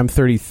 you know, I'm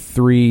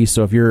 33,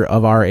 so if you're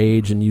of our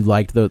age and you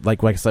liked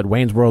like I said,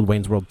 Wayne's World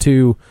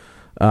 2,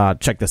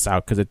 check this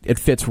out because it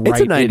fits right. It's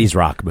a 90s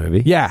rock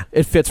movie. Yeah,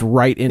 it fits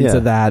right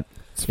into that.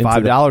 It's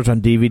 $5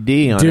 on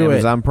DVD on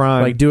Amazon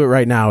Prime. Like, do it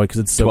right now because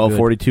it's so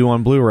 $12.42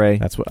 on Blu-ray.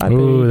 That's what I paid.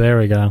 Ooh, there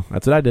we go.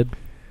 That's what I did.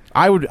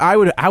 I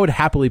would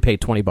happily pay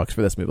 $20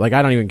 for this movie. Like,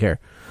 I don't even care.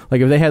 Like,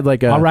 if they had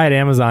like I'll write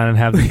Amazon and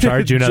have them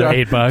charge you another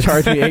 $8.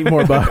 Charge me $8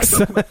 more bucks.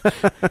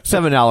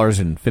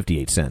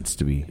 $7.58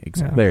 to be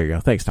exact. There you go.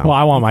 Thanks, Tom. Well,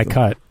 I want my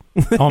cut.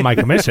 I want my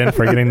commission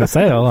for getting the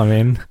sale. I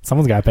mean,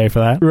 someone's got to pay for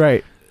that.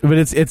 Right. But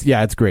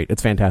it's great.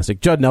 It's fantastic.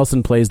 Judd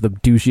Nelson plays the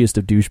douchiest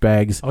of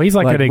douchebags. Oh, he's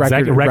like an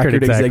record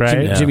exec,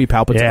 right? Jimmy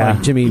Palpatine.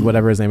 Yeah. Jimmy,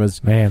 whatever his name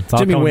is. Man, it's all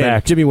Jimmy coming Wynn.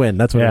 back. Jimmy Wynn.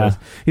 That's what it is.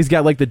 He's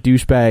got like the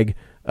douchebag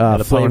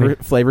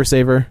flavor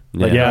saver.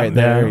 Like, Yeah. right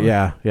there.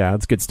 Yeah.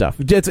 It's good stuff.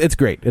 It's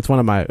great. It's one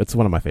of my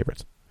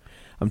favorites.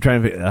 I'm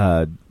trying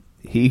to.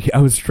 I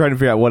was trying to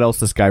figure out what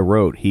else this guy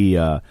wrote. He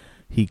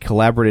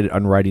collaborated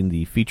on writing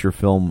the feature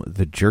film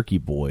The Jerky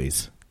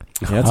Boys.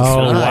 Yeah,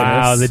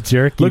 wow, The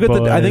Jerky Look at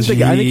Boys. I think he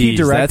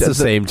directed that's the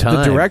same time.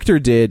 The director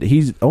did.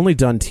 He's only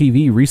done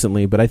TV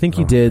recently, but I think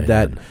he did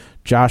that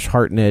Josh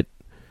Hartnett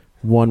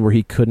one where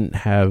he couldn't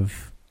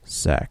have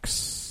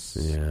sex.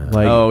 Yeah.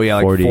 Like,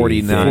 like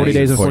 40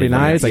 Days and 40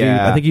 Nights. Like,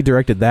 Yeah. I think he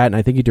directed that, and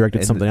I think he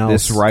directed something else.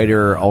 This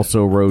writer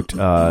also wrote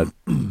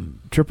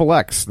Triple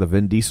X, the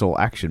Vin Diesel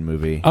action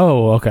movie.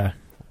 Oh, okay.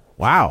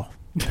 Wow.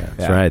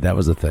 That's right. That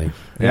was a thing.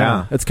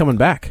 Yeah. It's coming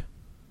back.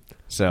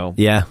 So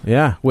Yeah,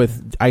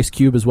 with Ice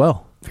Cube as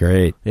well.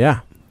 Great.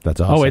 Yeah.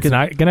 That's awesome. Oh, it's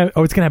gonna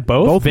have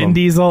both Both of Vin them.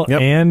 Diesel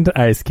Yep. and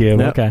Ice Cube.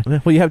 Yep. Okay.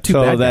 Well, you have two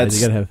So bad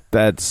guys. You gotta have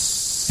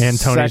that's And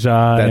Tony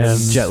Jaa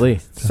that's and- Jet Li.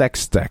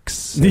 Sex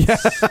Tex.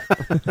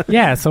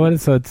 Yeah. So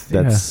it's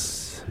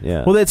That's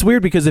yeah. Well, that's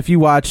weird because if you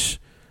watch,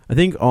 I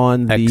think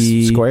on X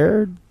the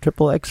squared,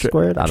 triple X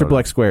squared, I don't Triple know.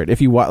 X squared.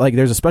 If you watch, like,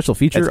 there's a special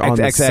feature on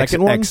the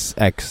second one,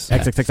 X,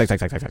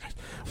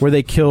 where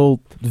they kill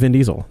Vin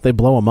Diesel. They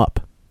blow him up.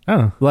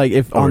 Oh, Like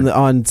if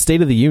on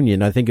State of the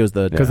Union, I think it was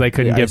because they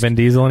couldn't the get Ice- Vin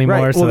Diesel anymore.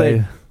 Right. So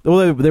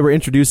they were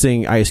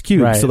introducing Ice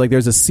Cube. Right. So like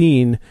there's a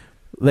scene,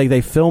 like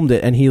they filmed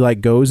it, and he like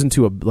goes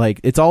into a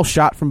it's all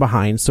shot from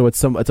behind, so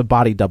it's a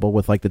body double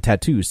with like the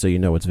tattoos, so you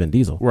know it's Vin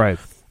Diesel. Right.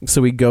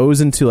 So he goes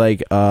into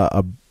like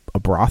a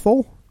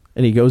brothel,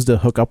 and he goes to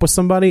hook up with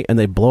somebody, and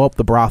they blow up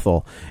the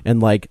brothel,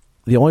 and like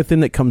the only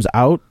thing that comes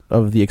out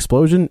of the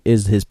explosion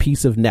is his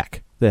piece of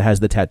neck that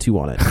has the tattoo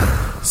on it.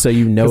 So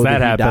you know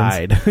that he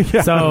died.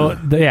 Yeah. So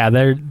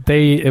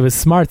it was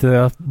smart that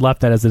they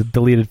left that as a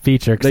deleted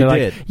feature. 'Cause They they're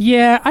did. Like,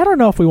 yeah, I don't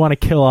know if we want to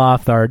kill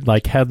off our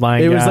like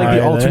headline. It was guy. like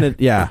the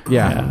alternate. Yeah.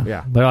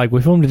 They're like,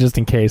 we filmed it just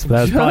in case, but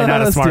that's probably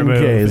not a Just smart in move.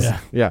 case. Yeah.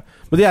 Yeah.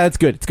 But yeah, it's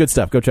good. It's good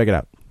stuff. Go check it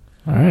out.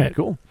 All right,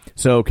 Cool.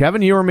 So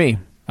Kevin, you or me?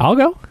 I'll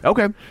go.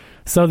 Okay.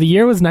 So the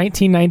year was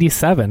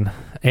 1997.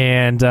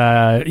 And,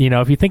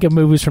 if you think of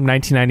movies from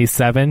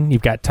 1997,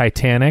 you've got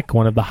Titanic,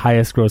 one of the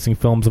highest grossing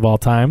films of all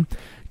time.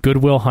 Good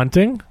Will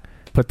Hunting,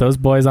 put those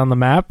boys on the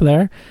map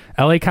there.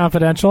 LA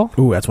Confidential,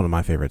 Ooh, that's one of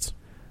my favorites.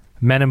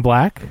 Men in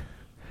Black.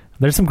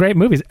 There's some great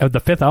movies. The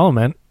Fifth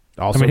Element.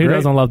 Also I mean, who great.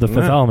 doesn't love The Fifth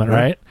Yeah, Element, yeah.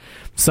 right?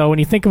 So when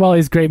you think of all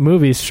these great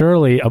movies,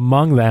 surely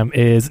among them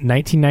is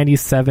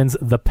 1997's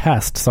The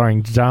Pest,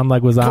 starring John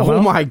Leguizamo.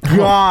 Oh my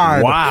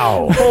God!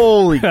 Wow.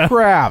 Holy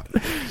crap!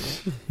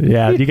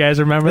 Yeah, do you guys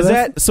remember Is this?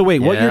 that so? Wait,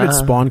 what year did Yeah.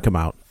 Spawn come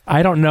out?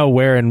 I don't know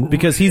where in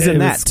Because he's in it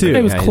that was- too.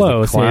 It was Yeah, he's the close.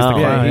 Yeah, he's the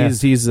clown. clown, yeah.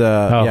 He's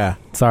Oh, yeah.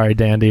 sorry,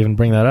 Dan, to even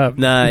bring that up.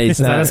 Nah, he's Is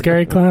that not. a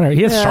scary clown? Or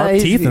he has sharp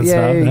teeth and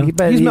stuff. Man.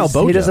 But He's Mel He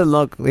Boja. doesn't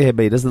look. Yeah,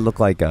 but he doesn't look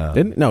like.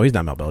 No, he's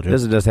not Mel Belger. He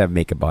doesn't just have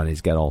makeup on.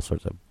 He's got all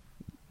sorts of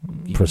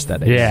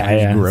prosthetics.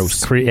 Yeah,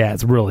 gross.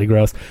 It's really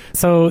gross.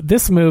 So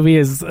this movie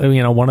is,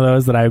 one of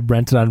those that I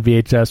rented on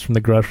VHS from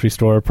the grocery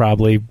store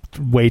probably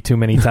way too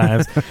many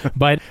times.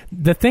 But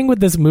the thing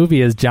with this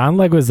movie is John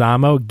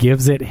Leguizamo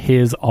gives it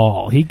his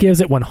all. He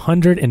gives it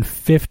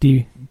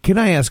 150. Can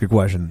I ask a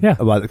question? Yeah.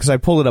 About it? Because I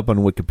pulled it up on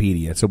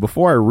Wikipedia. So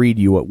before I read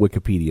you what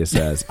Wikipedia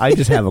says, I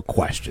just have a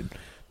question.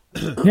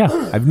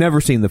 Yeah. I've never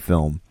seen the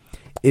film.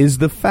 Is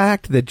the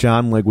fact that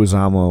John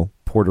Leguizamo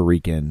Puerto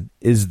Rican,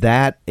 is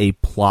that a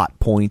plot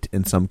point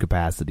in some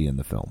capacity in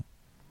the film?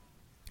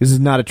 This is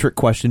not a trick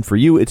question for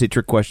you. It's a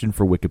trick question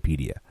for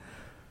Wikipedia.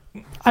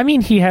 I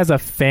mean, he has a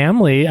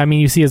family. I mean,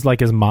 you see his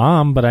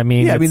mom, but I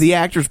mean, Yeah, I mean it's- the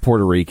actor's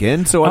Puerto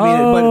Rican, so I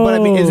mean, but I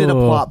mean, is it a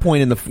plot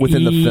point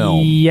within the film?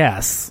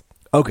 Yes.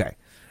 Okay,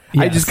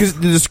 Yes. because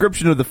the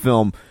description of the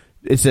film,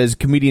 it says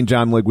comedian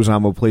John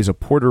Leguizamo plays a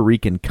Puerto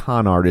Rican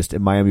con artist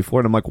in Miami,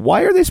 Florida. I'm like,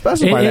 why are they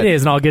specifying It that?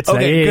 is, and I'll get to that.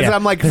 Okay, Yeah, because yeah.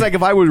 I'm like,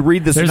 if I would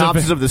read the There's a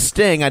synopsis bit- of The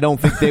Sting, I don't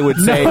think they would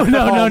say No,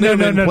 Paul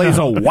Newman no, plays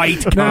no. a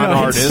white con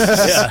artist.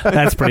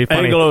 That's pretty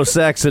funny.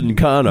 Anglo-Saxon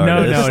con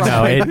artist.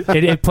 No.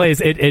 It plays.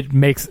 It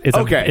makes. It's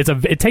Okay.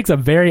 It takes a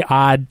very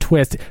odd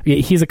twist.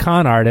 He's a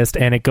con artist,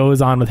 and it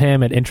goes on with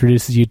him. It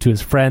introduces you to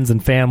his friends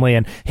and family,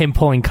 and him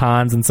pulling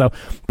cons, and so.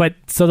 But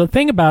so the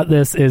thing about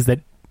this is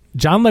that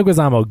John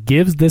Leguizamo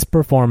gives this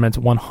performance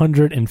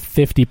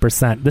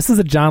 150%. This is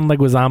a John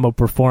Leguizamo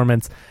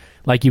performance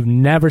like you've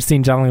never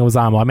seen John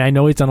Leguizamo. I mean, I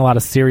know he's done a lot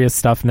of serious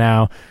stuff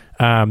now,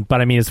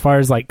 but I mean, as far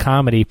as like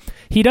comedy,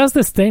 he does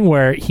this thing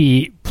where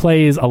he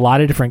plays a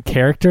lot of different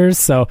characters.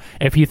 So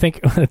if you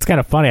think, it's kind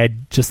of funny, I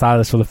just thought of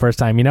this for the first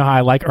time. You know how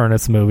I like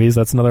Ernest movies?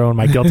 That's another one of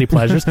my guilty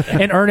pleasures.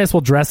 And Ernest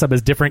will dress up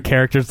as different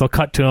characters. They'll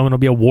cut to him and he'll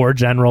be a war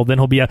general. Then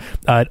he'll be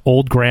an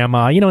old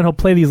grandma, and he'll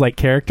play these like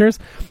characters.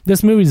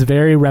 This movie's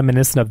very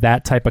reminiscent of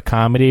that type of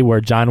comedy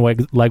where John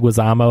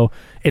Leguizamo,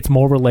 it's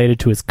more related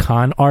to his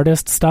con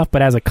artist stuff.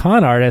 But as a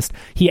con artist,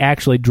 he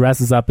actually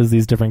dresses up as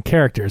these different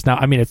characters. Now,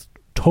 I mean, it's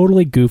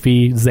totally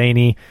goofy,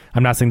 zany.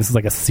 I'm not saying this is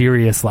like a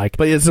serious like,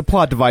 but it's a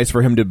plot device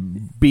for him to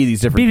be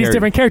these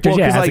different characters.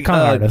 Well, as like, a con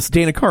artist.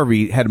 Dana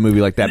Carvey had a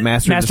movie like that,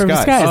 Master of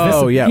Disguise.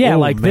 Oh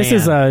yeah, this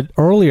is a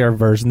earlier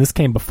version. This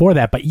came before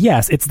that, but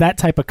yes, it's that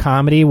type of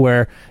comedy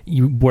where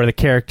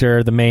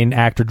the main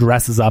actor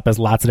dresses up as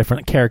lots of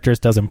different characters,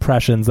 does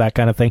impressions, that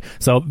kind of thing.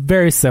 So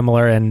very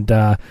similar, and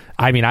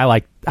I mean,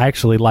 I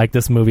actually like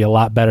this movie a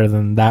lot better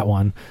than that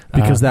one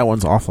because that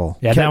one's awful.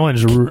 Yeah, that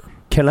one's.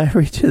 Can I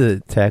read you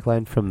the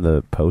tagline from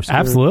the poster?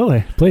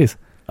 Absolutely, please.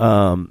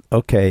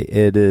 Okay,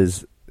 it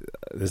is.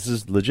 This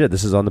is legit.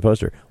 This is on the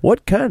poster.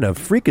 What kind of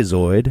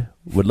freakazoid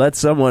would let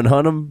someone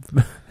hunt him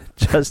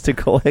just to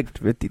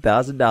collect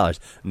 $50,000?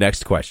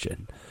 Next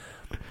question.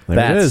 It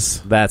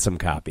is. That's some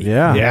copy.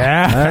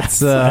 Yeah.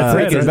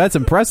 That's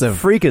impressive.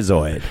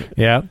 Freakazoid.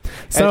 Yeah.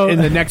 So, and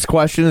the next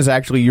question is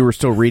actually you were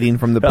still reading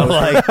from the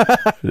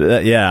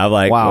poster. Yeah, I'm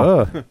like,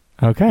 wow. Whoa.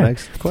 Okay.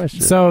 Next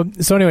question. So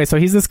anyway, so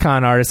he's this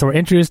con artist. So we're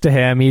introduced to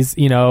him. He's,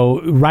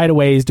 right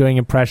away he's doing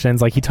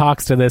impressions. Like he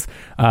talks to this,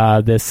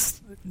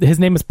 his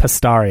name is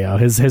Pistario.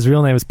 His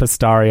real name is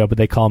Pistario, but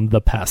they call him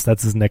the Pest.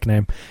 That's his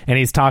nickname. And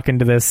he's talking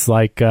to this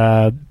like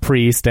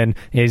priest, and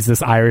he's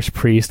this Irish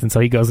priest. And so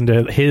he goes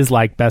into his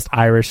like best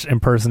Irish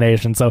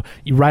impersonation. So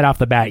right off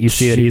the bat, you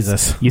see that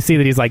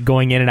he's like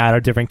going in and out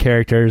of different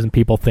characters, and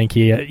people think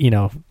he,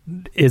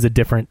 is a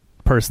different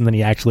person than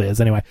he actually is.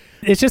 Anyway,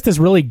 it's just this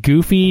really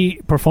goofy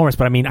performance,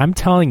 but I mean, I'm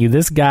telling you,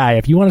 this guy,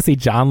 if you want to see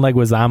John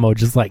Leguizamo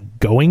just like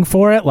going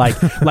for it, like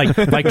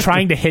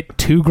trying to hit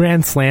 2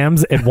 grand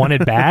slams at one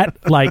at bat,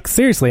 like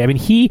seriously, I mean,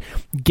 he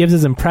gives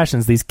his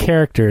impressions, these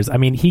characters, I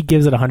mean, he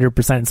gives it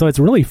 100%. So it's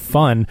really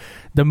fun.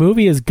 The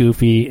movie is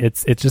goofy.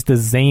 It's just a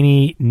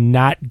zany,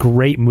 not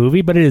great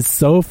movie, but it is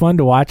so fun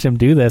to watch him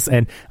do this.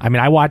 And I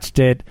mean, I watched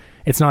it.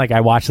 It's not like I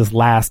watched this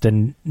last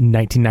in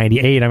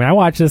 1998. I mean, I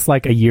watched this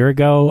like a year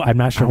ago. I'm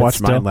not sure. I watched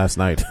mine last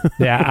night.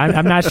 Yeah,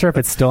 I'm not sure if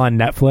it's still on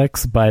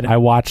Netflix, but I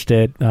watched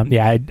it.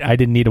 I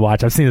didn't need to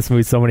watch. I've seen this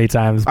movie so many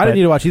times. I didn't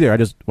need to watch either. I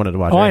just wanted to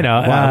watch. I know.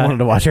 I wanted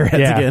to watch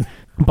Airheads again.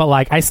 But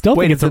like, I still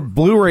think it's a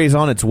Blu-ray's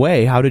on its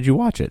way. How did you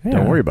watch it? Yeah.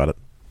 Don't worry about it.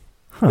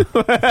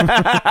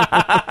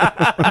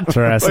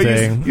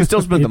 Interesting. Well, you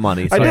still spent the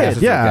money. So I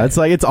did. Yeah, okay. It's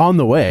like it's on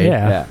the way.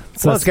 Yeah.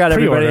 So well, it's got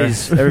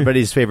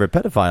everybody's favorite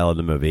pedophile in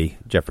the movie,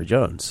 Jeffrey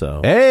Jones.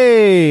 So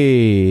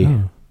hey,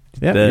 yeah,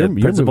 the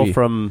principal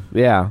from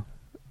yeah,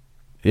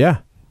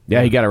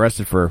 he got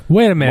arrested for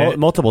wait a minute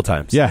multiple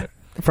times. Yeah.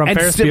 From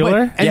Ferris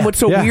Bueller? And what's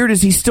so weird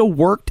is he still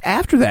worked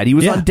after that. He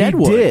was on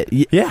Deadwood.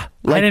 He did. Yeah.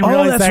 Like, I didn't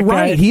realize that's that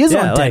right. guy. He is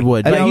on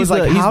Deadwood. And I was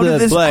like, how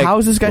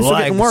is this guy still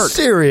getting work?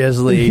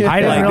 Seriously.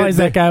 I didn't realize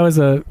that guy was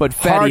a But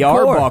Fatty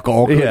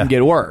Arbuckle couldn't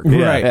get work.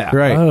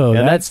 Right. Oh,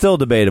 and that's still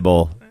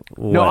debatable.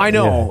 No, I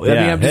know. I mean,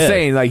 I'm just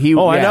saying, like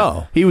I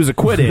know he was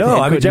acquitted.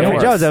 No, I mean Jeffrey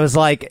Jones. I was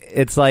like,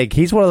 it's like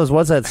he's one of those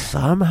ones that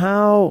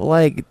somehow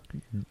like.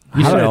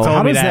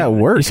 How does that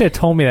work? You should have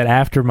told me that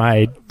after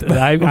my.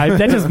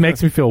 That just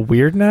makes me feel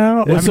weird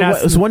now.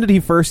 So when did he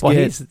first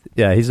get?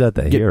 He's not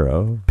the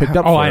hero. Picked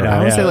up. Oh, for I know. I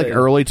want to Yeah. say like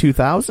early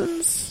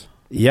 2000s.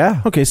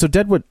 Yeah. Okay, so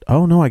Deadwood.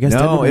 Oh no, I guess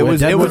no. It was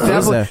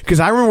definitely because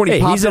I remember when he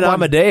popped he's up an on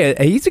Amadeus.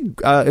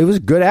 It was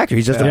a good actor.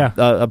 He's just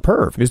a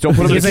perv. Just don't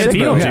put him He's in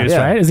Beetlejuice,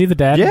 right? Is he the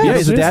dad? Yeah,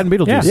 he's the dad in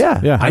Beetlejuice.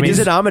 Yeah. I mean, he's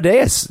an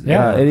Amadeus.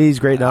 Yeah. And he's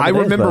great in I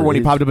Amadeus. remember when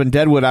he popped up in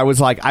Deadwood, I was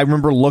like, I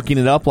remember looking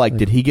it up, like,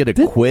 did he get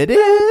acquitted?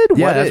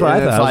 Yeah, that's what I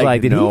thought. I was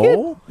like, did he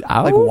no.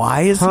 Like,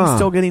 why is he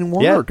still getting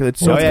work? Yeah.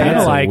 It's so kind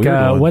of like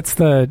weird what's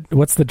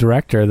the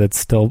director that's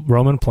still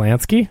Roman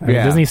Polanski? I mean,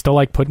 Yeah. doesn't he still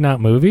like putting out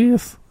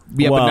movies?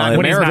 Yeah, but not in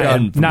when he's not America.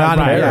 in- not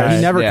in America.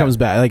 He never Yeah. comes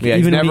back. Like Yeah,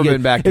 he's even never when he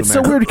been back to It's so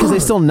America. weird because they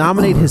still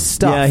nominate his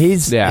stuff.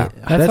 Yeah.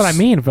 That's what I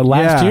mean. For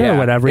last year or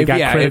whatever, he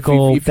got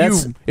critical.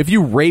 If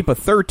you rape a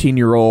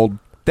 13-year-old,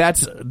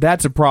 that's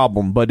a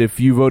problem. But if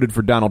you voted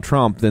for Donald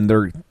Trump, then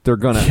they'll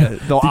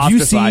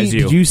ostracize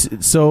you. Did you?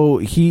 So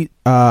he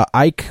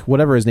Ike,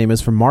 whatever his name is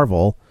from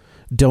Marvel,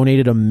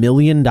 donated $1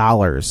 million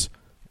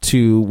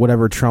to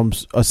whatever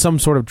Trump's some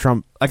sort of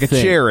Trump like a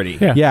thing. charity.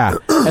 Yeah. Yeah,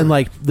 and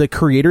like the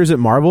creators at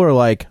Marvel are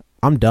like,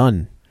 I'm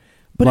done.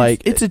 But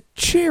like it's a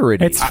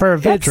charity. It's for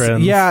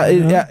veterans.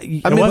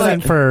 It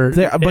wasn't for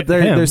him.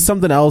 There's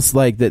something else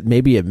like that.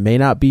 Maybe it may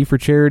not be for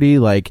charity.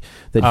 Like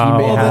that he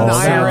may Well, have. then the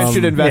IRS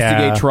should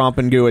investigate Trump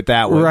and do it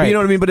that way. Right. You know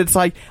what I mean? But it's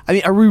like, I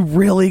mean, are we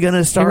really going to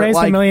He start raised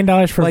like $1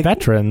 million for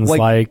veterans,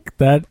 like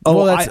that.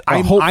 Oh, Well,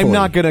 I'm hopefully.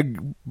 not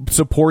going to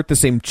support the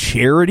same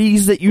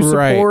charities that you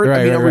support.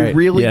 Right, I mean, right, are we right.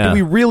 really? Yeah. Do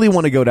we really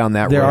want to go down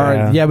that There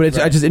road? are, but it's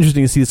just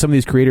interesting to see some of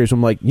these creators.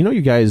 I'm like,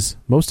 you guys,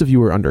 most of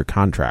you are under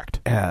contract.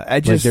 Yeah, I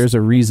Like, just there's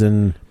a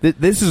reason.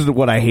 This is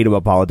what I hate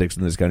about politics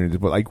in this country.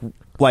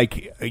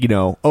 Like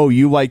oh,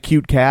 you like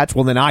cute cats?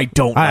 Well, then I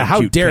don't. Like how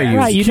cute dare cats. you?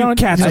 Right, you Cute don't.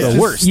 cats are it's the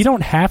just- worst. You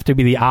don't have to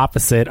be the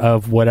opposite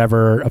of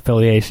whatever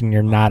affiliation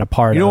you're not a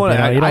part You know of.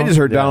 what? You I don't- just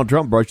heard Donald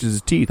Trump brushes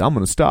his teeth. I'm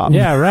going to stop.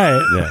 Yeah,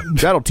 right.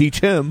 That'll teach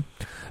him.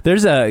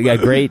 There's a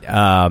great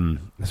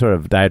sort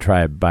of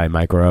diatribe by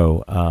Mike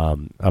Rowe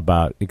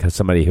about because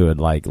somebody who had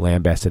like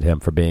lambasted him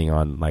for being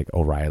on like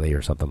O'Reilly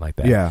or something like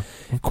that. Yeah.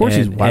 Of course,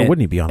 why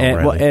wouldn't he be on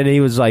O'Reilly? And he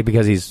was like,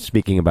 because he's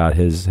speaking about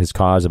his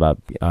cause about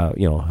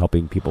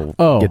helping people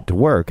get to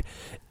work.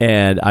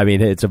 And I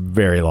mean, it's a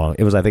very long.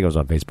 I think it was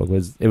on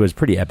Facebook. It was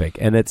pretty epic,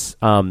 and it's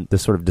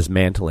this sort of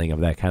dismantling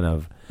of that kind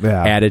of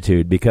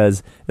attitude,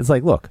 because it's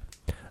like, look,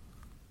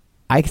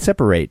 I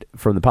separate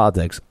from the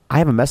politics. I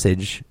have a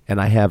message and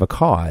I have a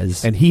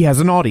cause, And he has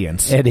an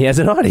audience. and he has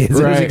an audience. It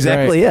was Right,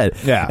 exactly it.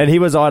 Yeah. And he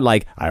was on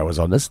I was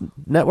on this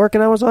network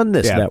and I was on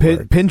this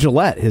network. Penn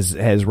Jillette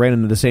has ran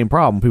into the same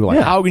problem. People are like,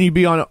 Yeah. how can you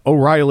be on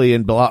O'Reilly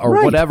and blah or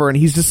Right. whatever? And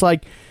he's just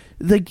like,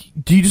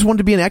 do you just want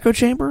to be an echo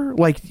chamber?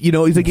 Like, he's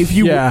like, if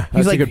you, Yeah, he's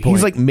that's a like, good point.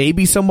 he's like,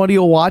 maybe somebody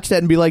will watch that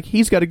and be like,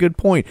 he's got a good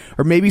point,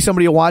 or maybe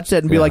somebody will watch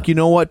that and be like, you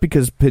know what?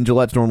 Because Penn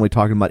Jillette's normally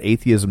talking about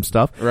atheism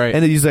stuff, Right.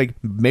 And then he's like,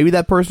 maybe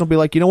that person will be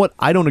like, you know what?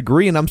 I don't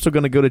agree, and I'm still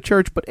going to go to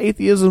church, but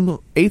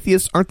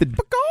atheists aren't the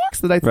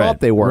dicks that I thought Right.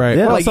 they were. Right.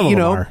 Yeah, Well, like, some of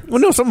them are.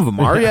 well, no, some of them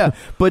are, yeah.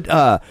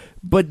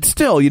 But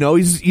still,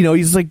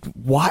 he's like,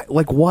 why?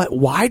 Like, what?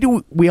 Why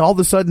do we all of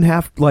a sudden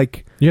have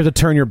like? You have to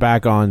turn your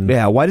back on.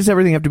 Yeah, why does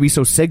everything have to be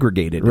so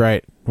segregated?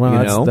 Right. Well,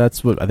 You know?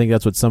 that's what I think.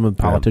 That's what some of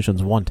the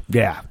politicians want.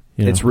 Yeah,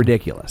 You it's know.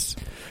 ridiculous.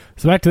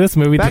 So back to this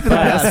movie, Back The to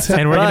the Quest, best.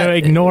 and we're going to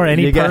ignore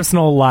any You got-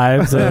 personal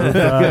lives. Of,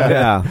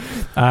 Yeah,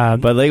 But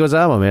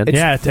Leguizamo, man. it's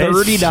Yeah, it's-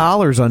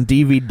 $30 on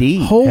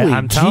DVD. Holy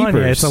I'm telling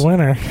you, it's a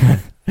winner.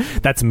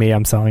 That's me.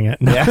 I'm selling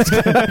it. No.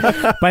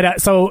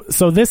 But so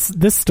this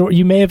story,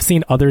 you may have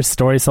seen other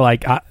stories. So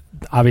like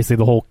obviously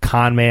the whole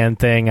con man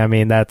thing. I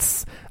mean,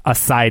 that's a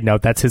side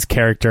note. That's his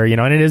character,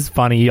 and it is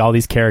funny. All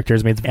these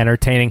characters, I mean, it's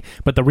entertaining.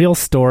 But the real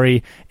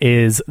story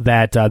is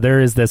that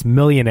there is this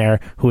millionaire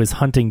who is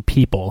hunting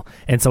people,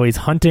 and so he's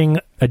hunting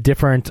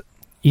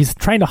he's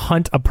trying to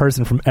hunt a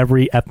person from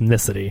every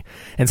ethnicity,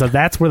 and so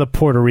that's where the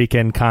Puerto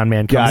Rican con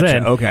man comes Gotcha,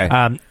 in.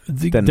 okay.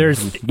 Then There's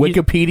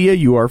Wikipedia.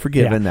 You are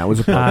forgiven. Yeah. That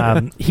was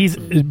a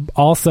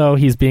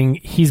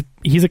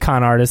he's a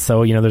con artist,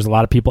 so there's a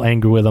lot of people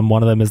angry with him.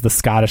 One of them is the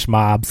Scottish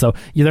mob. So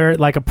they're at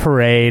like a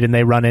parade and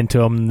they run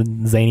into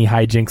him. Zany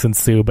hijinks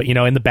ensue, but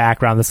in the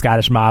background the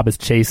Scottish mob is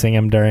chasing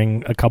him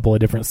during a couple of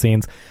different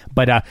scenes.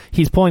 But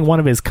he's pulling one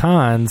of his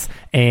cons,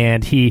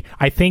 and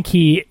I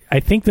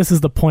think this is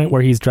the point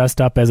where he's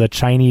dressed up as a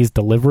Chinese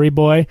delivery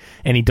boy,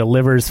 and he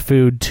delivers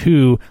food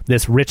to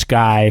this rich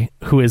guy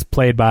who is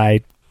played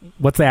by,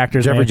 what's the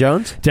actor's Jeffrey name?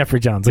 Jones? Jeffrey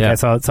Jones. Okay,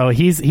 Yeah. so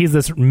he's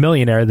this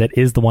millionaire that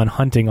is the one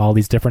hunting all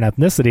these different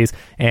ethnicities,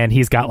 and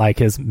he's got like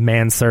his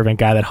manservant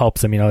guy that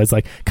helps him. It's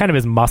like kind of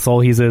his muscle.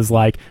 He's his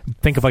like,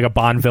 think of like a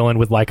Bond villain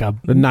with like a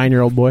The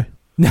 9-year-old boy.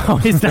 no,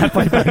 he's not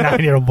played by a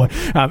 9-year-old boy.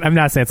 I'm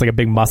not saying it's like a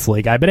big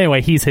muscly guy, but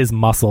anyway, he's his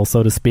muscle,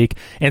 so to speak.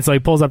 And so he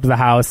pulls up to the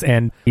house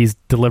and he's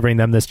delivering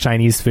them this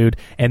Chinese food,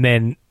 and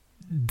then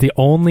the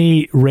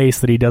only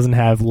race that he doesn't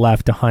have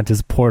left to hunt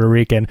is Puerto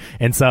Rican,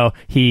 and so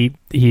he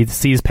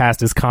sees past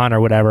his con or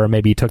whatever, or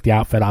maybe he took the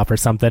outfit off or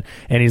something,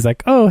 and he's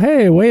like, oh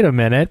hey, wait a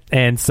minute.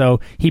 And so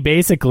he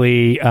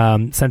basically,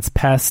 since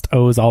Pest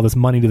owes all this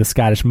money to the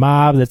Scottish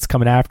mob that's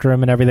coming after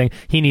him and everything,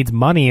 he needs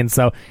money, and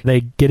so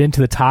they get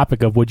into the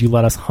topic of, would you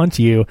let us hunt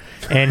you?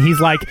 And he's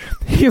like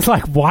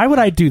why would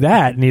I do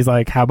that? And he's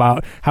like, how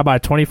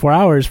about 24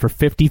 hours for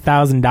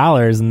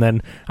 $50,000? And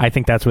then I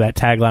think that's where that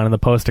tagline on the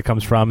poster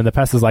comes from, and the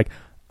Pest is like,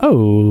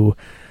 oh.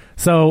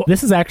 So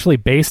this is actually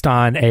based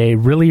on a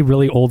really,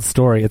 really old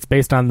story. It's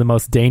based on The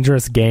Most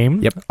Dangerous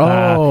Game. Yep.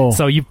 Oh.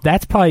 So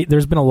that's probably,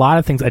 there's been a lot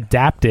of things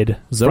adapted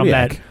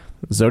Zodiac. from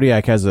that.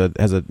 Zodiac has a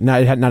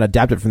not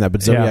adapted from that,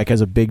 but Zodiac has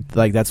a big,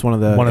 like, that's one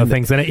of the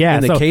things in it. Yeah.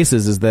 And the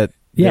cases is that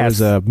Yes.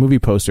 there's a movie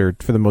poster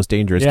for The Most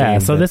Dangerous Game.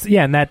 So this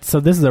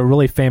is a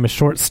really famous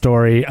short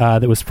story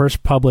that was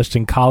first published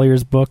in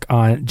Collier's book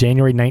on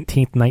January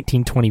 19th,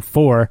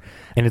 1924,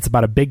 and it's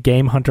about a big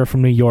game hunter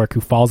from New York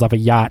who falls off a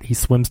yacht. He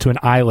swims to an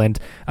island,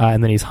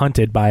 and then he's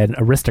hunted by an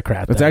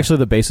aristocrat. It's there. actually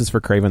the basis for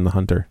Kraven the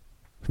Hunter.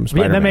 from Yeah,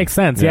 Spider-Man. that makes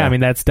sense. Yeah, I mean,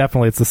 that's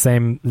definitely, it's the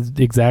same,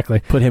 exactly.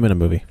 Put him in a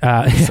movie.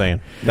 Just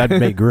saying. That'd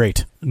be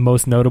great.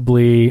 Most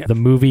notably, the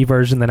movie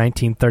version, the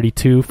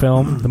 1932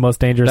 film, The Most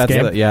Dangerous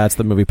Game. That's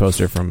the movie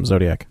poster from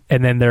Zodiac.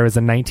 And then there was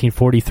a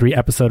 1943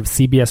 episode of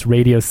CBS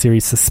radio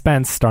series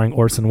Suspense starring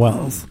Orson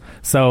Welles.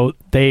 So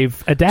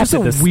they've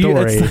adapted the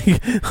story. It's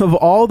like, of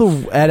all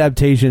the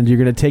adaptations, you're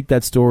going to take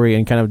that story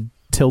and kind of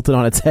tilt it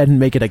on its head and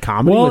make it a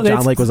comedy with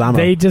John Leguizamo.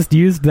 They just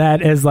used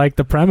that as like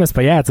the premise.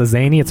 But yeah,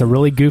 it's a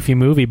really goofy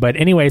movie. But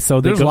anyway,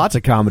 so there's lots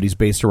of comedies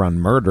based around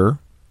murder.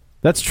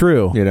 That's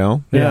true. You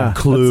know? Yeah.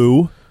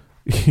 Clue.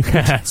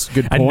 That's a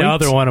good point.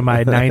 Another one of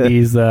my 90s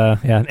is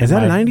that a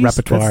 90s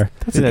repertoire.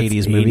 That's an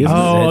 80s movie.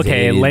 Oh,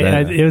 okay.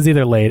 It was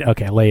either late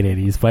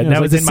 80s, but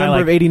that was in December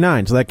my of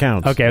 89, so that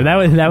counts. Okay,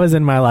 that was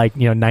in my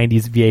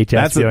 90s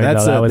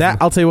VHS.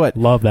 I'll tell you what.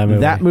 Love that movie.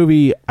 That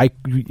movie,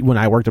 when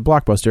I worked at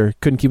Blockbuster,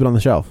 couldn't keep it on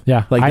the shelf.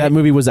 Yeah, that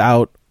movie was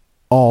out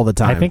all the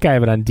time. I think I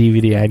have it on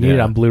DVD. I need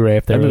it on Blu-ray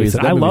if they release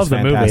it. I love the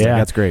movie. Yeah,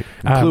 that's great.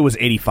 Clue was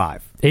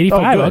 85.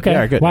 85. Oh, okay.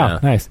 Yeah, good. Wow. Yeah.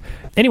 Nice.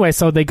 Anyway,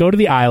 so they go to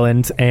the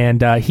island,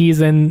 and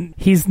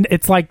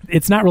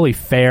it's not really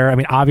fair. I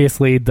mean,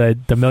 obviously the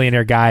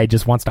millionaire guy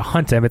just wants to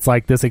hunt him. It's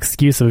like this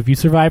excuse of, if you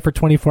survive for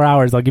 24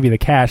 hours, I'll give you the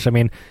cash. I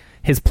mean,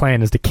 his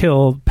plan is to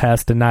kill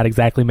Pest and not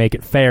exactly make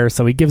it fair.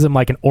 So he gives him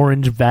like an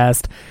orange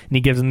vest, and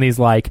he gives him these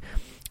like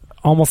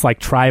almost like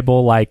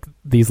tribal, like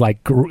these like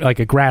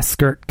a grass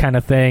skirt kind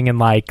of thing, and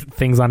like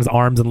things on his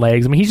arms and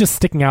legs. I mean, he's just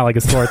sticking out like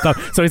a sore thumb.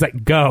 So he's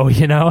like, go,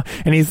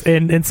 and he's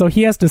and so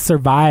he has to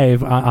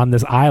survive on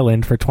this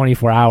island for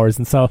 24 hours.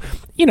 And so,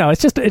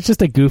 it's just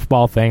a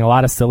goofball thing, a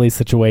lot of silly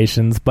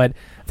situations, but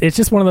it's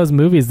just one of those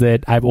movies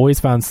that I've always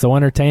found so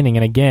entertaining.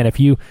 And again, if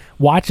you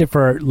watch it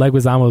for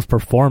Leguizamo's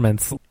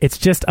performance, it's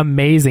just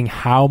amazing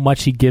how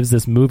much he gives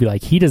this movie.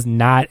 Like, it's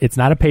not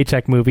a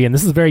paycheck movie, and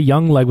this is very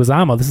young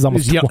Leguizamo. This is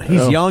almost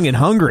he's young and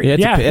hungry.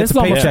 It's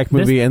a paycheck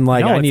movie, and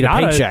I need a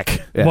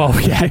paycheck. Well,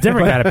 yeah,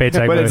 different kind of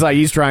paycheck but movie. It's like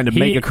he's trying to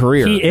make a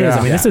career. He is.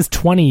 I mean, this is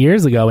 20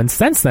 years ago, and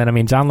since then, I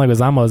mean, John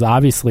Leguizamo has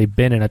obviously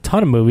been in a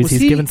ton of movies.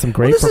 He's given some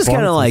great performances. This is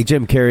kind of like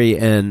Jim Carrey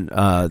and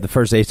the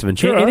first Ace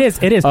Ventura.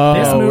 It is. Oh,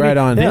 this movie, right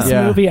on. This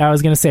movie, I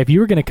was going to say, if you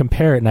were going to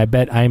compare it, and I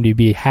bet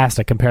IMDb has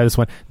to compare this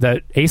one,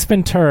 the Ace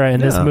Ventura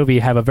and this movie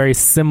have a very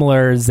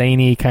similar,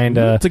 zany kind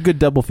of... It's a good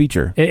double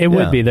feature. It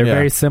would be. They're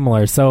very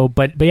similar. So,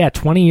 but yeah,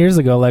 20 years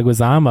ago,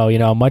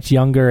 Leguizamo, a much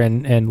younger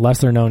and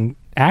lesser known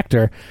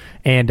actor,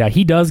 and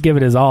he does give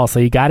it his all, so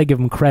you got to give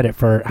him credit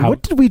for how...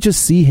 What did we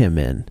just see him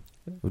in?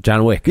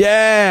 John Wick.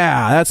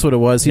 Yeah, that's what it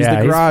was. He's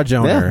the garage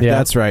owner. Yeah.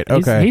 That's right.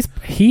 Okay.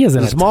 He is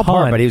in a small ton.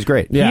 part, but he was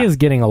great. He is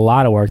getting a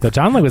lot of work, though.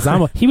 John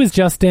Leguizamo, he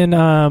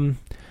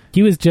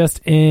was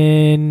just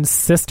in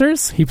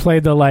Sisters. He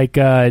played the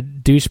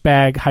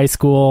douchebag high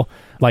school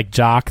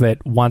jock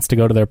that wants to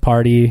go to their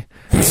party.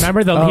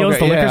 Remember he owns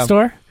the liquor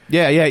store?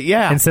 Yeah.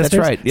 And Sisters?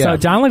 That's right. Yeah. So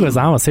John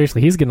Leguizamo,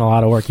 seriously, he's getting a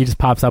lot of work. He just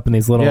pops up in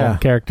these little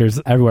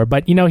characters everywhere.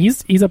 But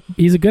he's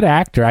a good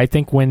actor. I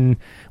think when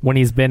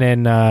he's been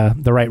in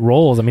the right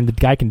roles, I mean, the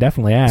guy can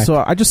definitely act.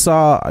 So I just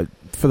saw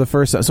for the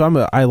first.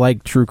 So I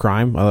like true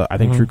crime. I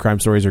think true crime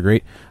stories are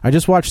great. I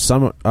just watched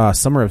Summer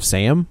of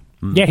Sam.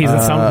 Yeah, he's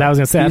in some. I was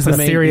going to say he's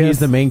he's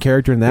the main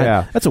character in that.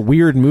 Yeah. That's a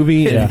weird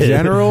movie in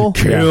general.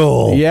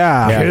 Kill.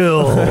 Yeah.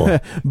 Kill.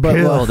 But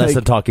Kill. That's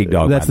the talking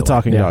dog. That's the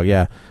talking dog.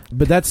 Yeah.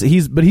 But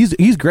he's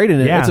great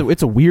in it. Yeah.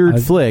 It's a weird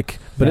flick,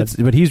 but he's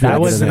really that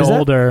was good an in it.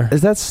 older.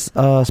 Is that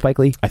Spike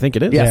Lee? I think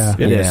it is. Yes,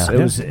 it is.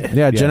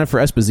 Yeah. It was. Jennifer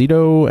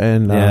Esposito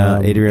and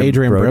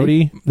Adrian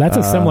Brody. That's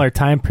a similar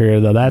time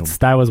period, though.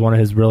 That was one of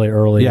his really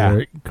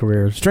early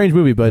careers. Strange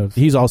movie, but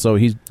he's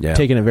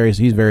taking it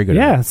he's very good.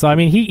 Yeah. at it. So I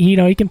mean,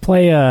 he can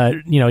play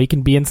he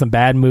can be in some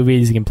bad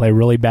movies. He can play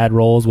really bad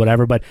roles,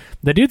 whatever. But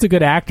the dude's a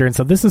good actor, and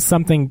so this is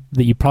something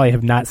that you probably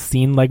have not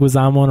seen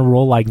Leguizamo in a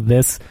role like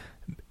this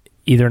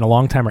either in a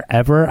long time or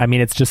ever. I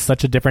mean, it's just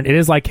such a different... It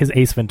is like his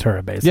Ace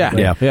Ventura,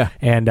 basically. Yeah.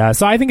 And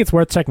so I think it's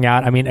worth checking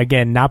out. I mean,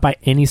 again, not by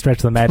any stretch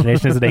of the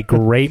imagination is it a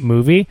great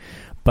movie,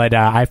 but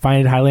I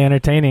find it highly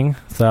entertaining.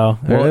 So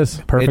it is.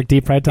 Perfect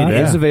deep fried taco.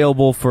 It is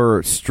available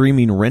for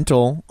streaming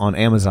rental on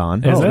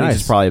Amazon. Is it? Nice.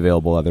 It's probably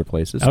available other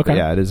places. Okay. But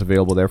yeah, it is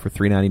available there for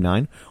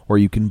 $3.99, or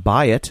you can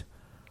buy it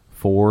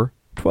for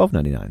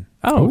 $12.99.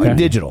 Oh, okay.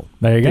 Digital.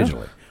 There you go.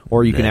 Digitally.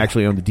 Or you can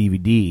actually own the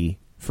DVD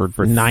for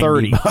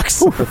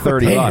 $90 for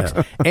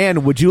 $30.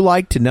 And would you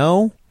like to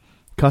know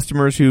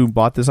customers who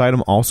bought this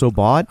item also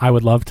bought I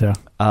would love to.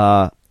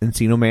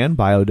 Encino Man,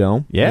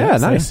 Biodome. Yeah,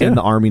 nice. In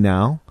the Army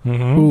Now.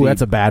 Mm-hmm. Ooh,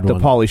 that's a bad one.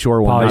 The Pauly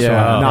Shore one. Pauly Shore,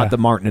 not the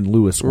Martin and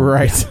Lewis one.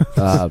 Right.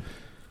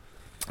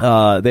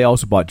 They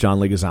also bought John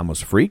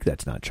Leguizamo's Freak.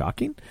 That's not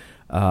shocking.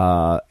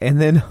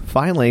 And then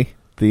finally,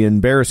 the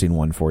embarrassing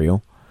one for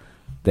you.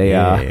 They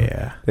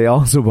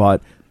also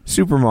bought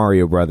Super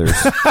Mario Brothers.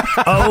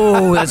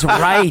 Oh, that's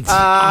right.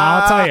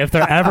 I'll tell you, if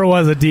there ever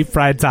was a deep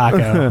fried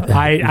taco,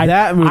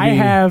 That movie- I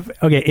have.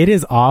 Okay, it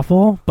is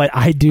awful, but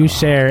I do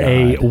share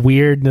a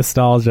weird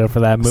nostalgia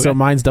for that movie. So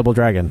mine's Double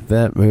Dragon.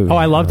 That movie. Oh,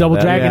 I love Double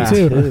Dragon yeah.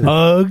 too.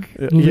 Ugg,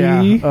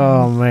 Yeah. Lee.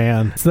 Oh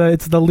man.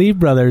 It's the Lee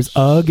brothers,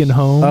 Ugg and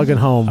Home. Ugg and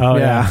Home. Oh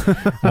Yeah.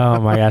 Oh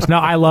my gosh. No,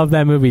 I love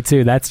that movie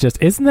too. That's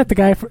just isn't that the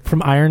guy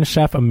from Iron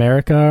Chef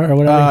America or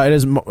whatever? It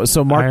is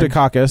so Mark Iron-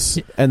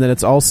 Dacakis, and then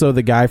it's also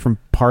the guy from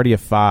Party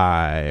of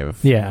Five.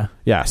 Yeah.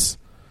 Yes,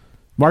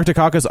 Mark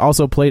Dacakis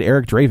also played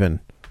Eric Draven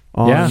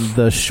on Yeah.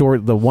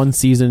 the one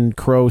season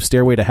Crow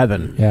Stairway to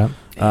Heaven. Yeah.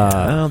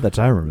 Oh, that's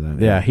I remember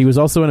that. Yeah, he was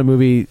also in a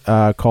movie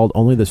called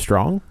Only the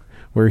Strong,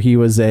 where he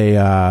was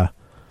a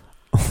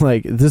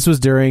like this was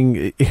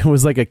during it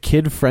was like a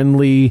kid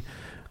friendly.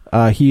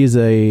 He is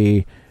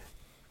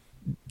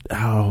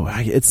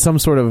it's some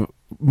sort of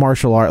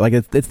martial art, like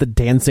it's the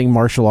dancing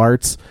martial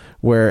arts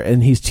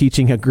and he's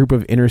teaching a group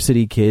of inner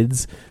city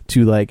kids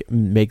to like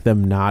make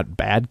them not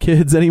bad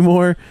kids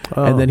anymore,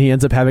 and then he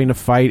ends up having to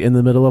fight in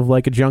the middle of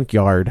like a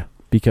junkyard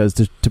because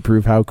to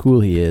prove how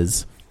cool he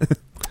is.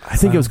 I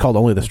think it was called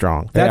Only the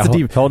Strong. That's a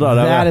deep. hold on,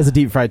 That is a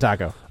deep fried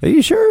taco. Are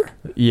you sure?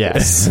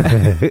 Yes.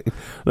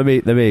 Let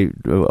me.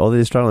 Only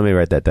the Strong. Let me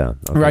write that down.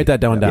 Okay. Write that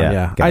down.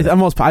 Yeah. got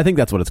it. I think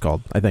that's what it's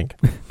called. I think.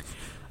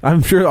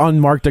 I'm sure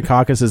on Mark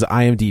Dacakis'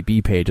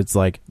 IMDb page, it's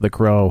like The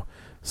Crow,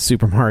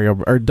 Super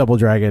Mario, or Double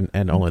Dragon,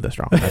 and Only the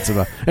Strong. That's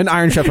about and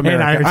Iron Chef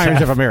America. Iron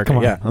Chef. America. Come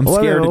on. Yeah. I'm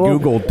scared to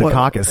Google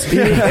Dacakis.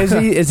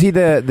 Is he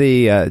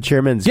the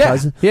chairman's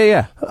cousin?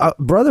 Yeah.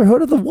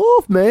 Brotherhood of the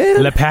Wolf,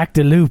 man. Le Pac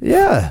de Loup.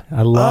 Yeah.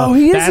 I love. Oh,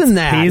 he is that's- in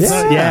that. he's-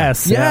 Yeah.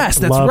 Yes. Yes,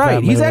 that's Love right.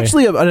 that He's movie.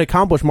 actually an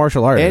accomplished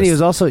martial artist. And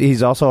he's also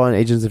on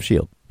Agents of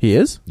S.H.I.E.L.D. He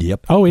is.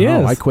 Yep. Oh, he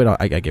is. I quit.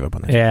 I gave up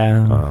on that.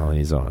 Yeah. Oh,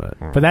 he's on it.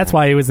 But that's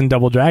why he was in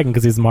Double Dragon,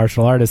 because he's a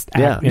martial artist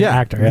actor.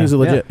 Yeah. He's a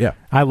legit. Yeah.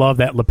 I love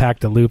that Le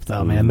Pac de Loup,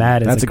 though, man.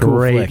 That's a cool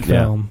great flick.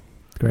 film.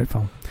 Great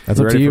film. That's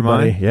You up to ready you, for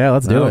buddy. mine? Yeah,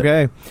 let's do it.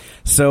 Okay.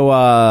 So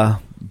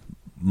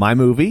my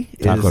movie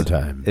Taco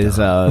time. is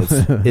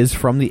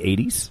from the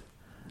 80s.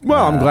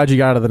 Well, I'm glad you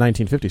got out of the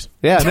 1950s.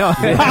 Yeah, no.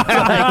 I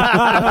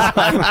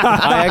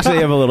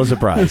actually am a little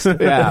surprised.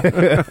 Yeah.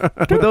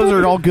 But those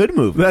are all good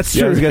movies. That's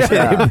Yeah, I was true.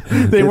 gonna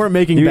say, They weren't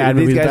making bad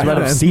these movies. guys back might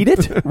have then. seen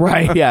it.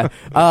 Right, yeah.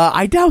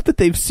 I doubt that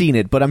they've seen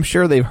it, but I'm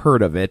sure they've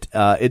heard of it.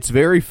 It's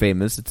very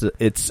famous.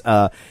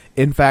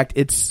 In fact,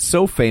 it's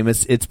so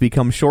famous it's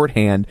become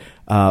shorthand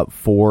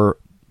for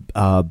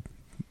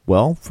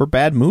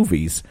bad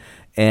movies.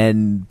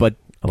 But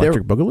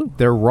Electric Boogaloo?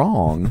 they're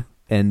wrong.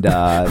 And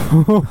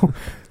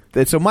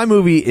so my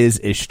movie is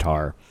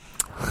Ishtar.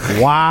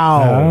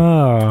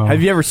 Oh.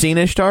 Have you ever seen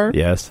Ishtar?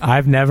 Yes.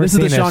 I've never This is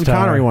seen the Sean Ishtar.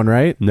 Connery one,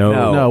 right?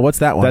 No. What's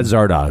that one? That's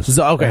Zardoz.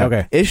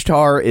 Okay.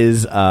 Ishtar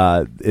is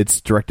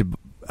it's directed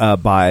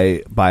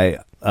by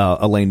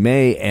Elaine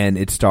May, and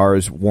it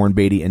stars Warren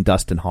Beatty and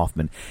Dustin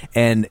Hoffman,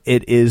 and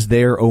it is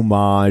their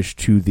homage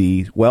to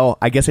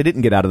I guess I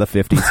didn't get out of the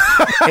 50s.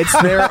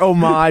 It's their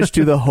homage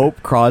to the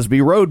Hope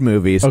Crosby Road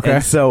movies. Okay.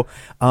 And so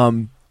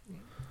and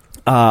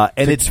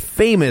it's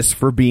famous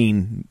for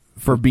being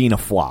a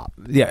flop.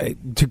 Yeah.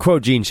 To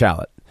quote Gene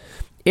Shalit,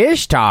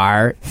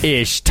 Ishtar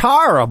is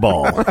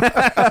terrible.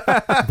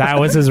 That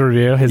was his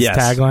review, his Yes.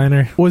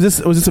 tagliner. Was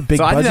this a big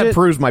So I budget? think that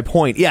proves my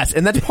point. Yes,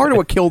 and that's part of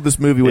what killed this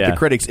movie with Yeah. the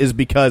critics is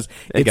because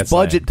It its gets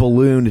budget slammed.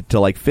 ballooned to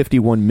like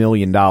 $51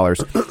 million,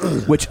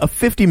 which a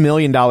 $50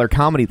 million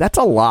comedy, that's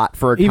a lot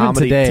for a Even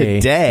comedy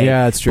today.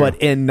 Yeah, that's true.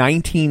 But in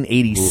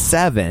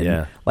 1987,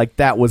 Yeah. like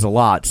that was a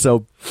lot.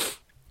 So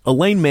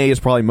Elaine May is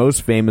probably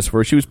most famous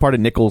for, she was part of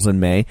Nichols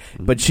and May,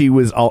 but she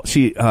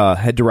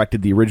had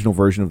directed the original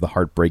version of The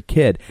Heartbreak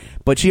Kid.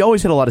 But she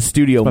always had a lot of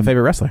studio. My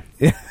favorite wrestler.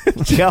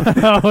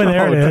 Oh,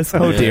 there it is.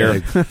 Oh dear.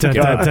 Dun, dun,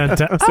 dun,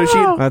 dun.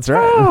 So That's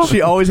right.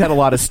 she always had a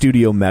lot of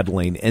studio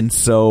meddling, and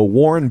so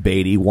Warren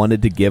Beatty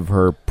wanted to give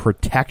her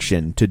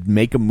protection to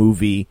make a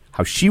movie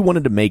how she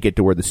wanted to make it,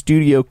 to where the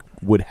studio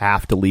would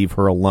have to leave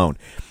her alone.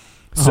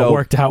 So It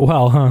worked out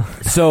well, huh?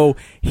 So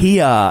he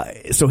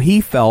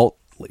felt,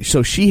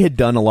 so she had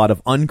done a lot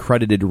of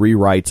uncredited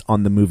rewrites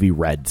on the movie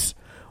Reds,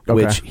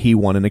 Okay. which he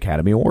won an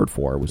Academy Award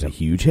for. It was a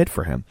huge hit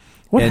for him.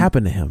 What And,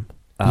 happened to him?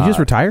 Did he just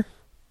retire?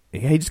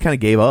 Yeah, he just kind of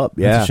gave up.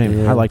 Yeah, That's a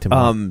shame. I liked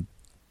him.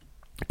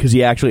 Because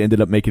he actually ended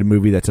up making a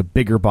movie that's a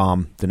bigger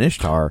bomb than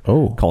Ishtar,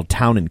 called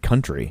Town and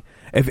Country.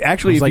 If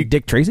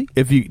Dick Tracy?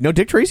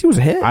 Dick Tracy was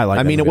a hit. I like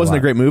that mean, it movie a wasn't a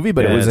lot. great movie,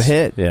 but it was a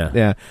hit. Yeah.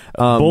 yeah.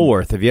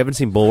 Bulworth. If you haven't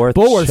seen Bulworth,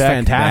 Bulworth's check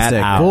fantastic.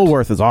 that out.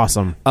 Bulworth is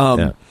awesome.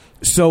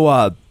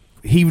 So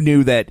he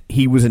knew that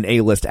he was an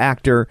A-list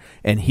actor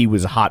and he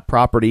was a hot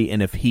property,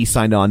 and if he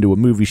signed on to a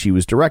movie she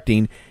was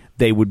directing,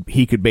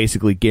 he could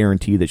basically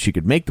guarantee that she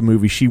could make the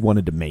movie she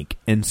wanted to make.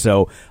 And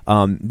so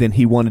then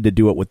he wanted to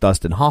do it with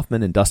Dustin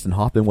Hoffman, and Dustin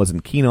Hoffman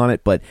wasn't keen on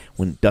it. But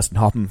when Dustin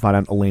Hoffman found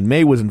out Elaine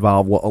May was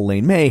involved, well,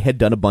 Elaine May had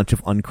done a bunch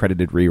of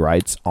uncredited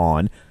rewrites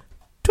on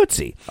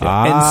Tootsie.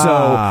 And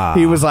so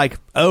he was like,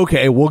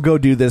 okay, we'll go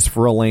do this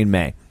for Elaine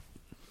May.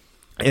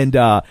 And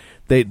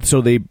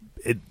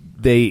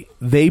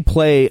they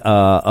play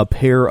a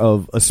pair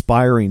of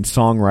aspiring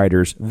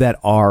songwriters that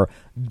are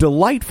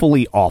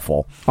delightfully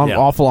awful.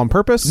 Awful on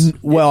purpose?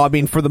 Well, I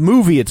mean, for the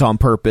movie, it's on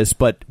purpose,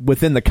 but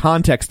within the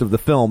context of the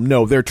film,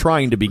 no, they're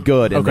trying to be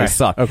good and they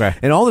suck. Okay.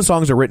 And all the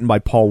songs are written by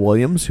Paul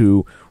Williams,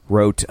 who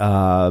wrote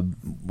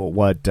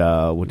what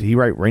did he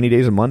write? Rainy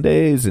Days and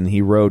Mondays, and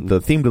he wrote the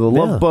theme to the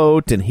Love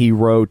Boat, and he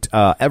wrote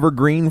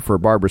Evergreen for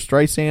Barbara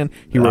Streisand.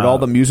 He wrote all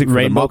the music for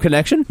Rainbow the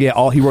Connection.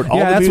 Yeah, he wrote all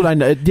the that's music. what I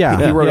know.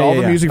 Yeah. He wrote all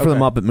the yeah. music for the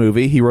Muppet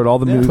movie. He wrote all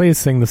the music. Please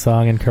sing the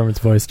song in Kermit's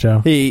voice, Joe.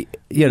 He,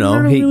 you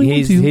know,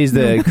 he's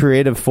the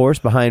creative force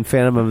behind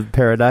Phantom of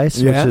Paradise,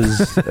 which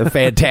is a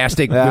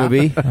fantastic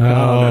movie.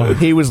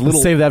 He was little.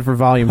 Save that for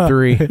volume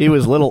 3. He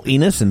was Little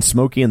Enos and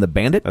Smokey and the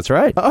Bandit. That's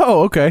right.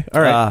 Oh, okay.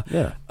 All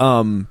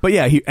right. But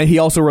yeah, he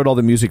also wrote all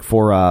the music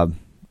for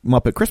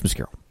Muppet Christmas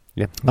Carol.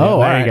 Yeah. Oh, all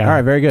there you right. go. All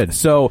right. Very good.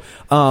 So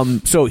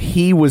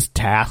he was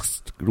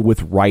tasked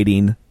with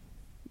writing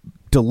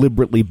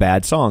deliberately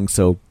bad songs.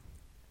 So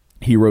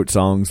he wrote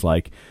songs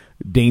like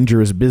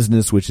Dangerous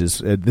Business, which is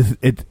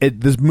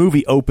this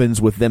movie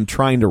opens with them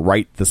trying to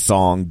write the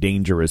song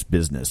Dangerous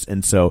Business,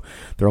 and so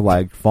they're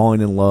like,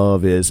 falling in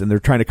love is, and they're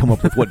trying to come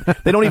up with what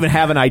they don't even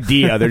have an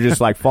idea. They're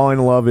just like, falling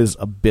in love is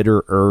a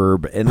bitter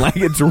herb, and like,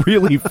 it's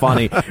really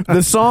funny.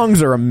 The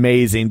songs are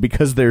amazing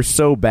because they're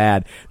so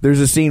bad. There's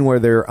a scene where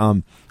they're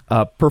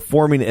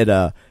performing at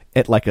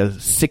like a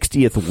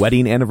 60th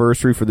wedding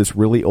anniversary for this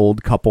really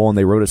old couple, and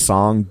they wrote a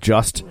song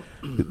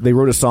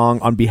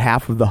on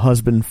behalf of the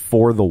husband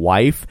for the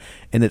wife,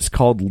 and it's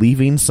called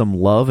Leaving Some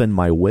Love in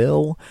My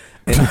Will.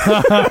 That's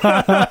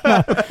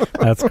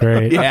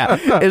great. Yeah,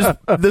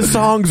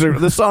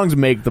 the songs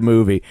make the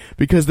movie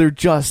because they're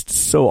just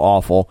so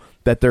awful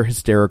that they're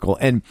hysterical.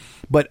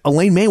 But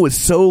Elaine May was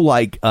so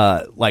like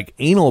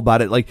anal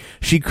about it. Like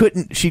she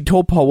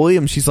told Paul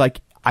Williams, she's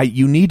like,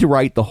 you need to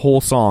write the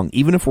whole song.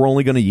 Even if we're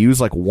only going to use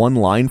like one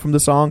line from the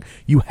song,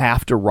 you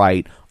have to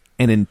write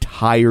an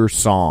entire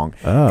song.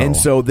 And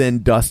so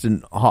then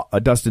Dustin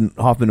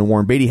Hoffman and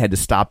Warren Beatty had to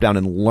stop down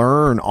and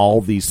learn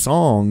all these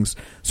songs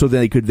so that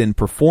they could then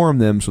perform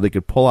them, so they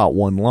could pull out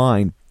one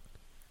line.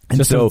 And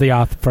Just so,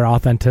 for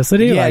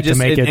authenticity, yeah, like just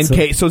to make it.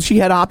 case, so she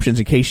had options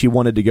in case she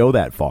wanted to go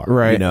that far,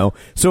 right? You know,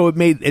 so it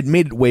made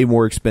it way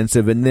more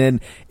expensive. And then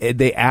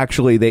they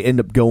end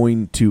up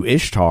going to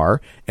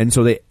Ishtar, and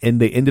so they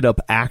ended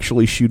up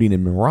actually shooting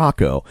in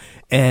Morocco,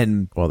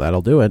 and well,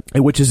 that'll do it,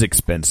 which is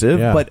expensive.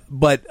 Yeah.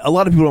 But a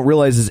lot of people don't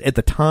realize is at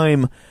the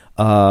time,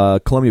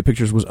 Columbia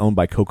Pictures was owned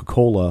by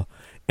Coca-Cola,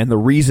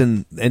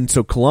 and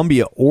so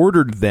Columbia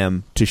ordered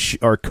them to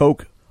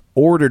Coke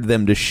ordered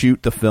them to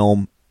shoot the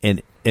film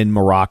in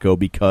Morocco,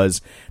 because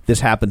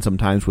this happened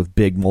sometimes with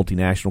big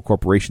multinational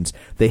corporations.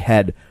 They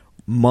had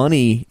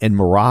money in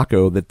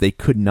Morocco that they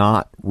could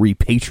not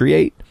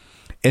repatriate.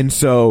 And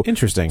so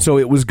interesting. So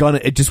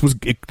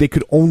they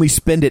could only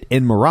spend it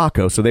in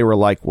Morocco. So they were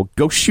like, well,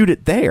 go shoot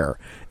it there.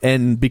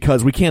 And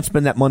because we can't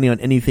spend that money on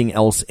anything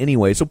else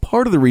anyway. So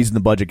part of the reason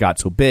the budget got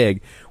so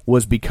big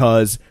was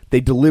because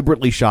they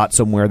deliberately shot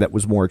somewhere that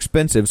was more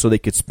expensive so they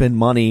could spend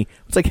money.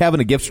 It's like having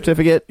a gift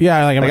certificate.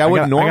 Yeah. I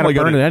wouldn't normally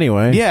burn it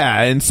anyway.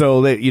 Yeah. And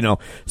so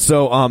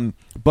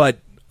but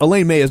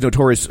Elaine May is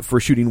notorious for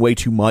shooting way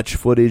too much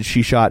footage.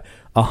 She shot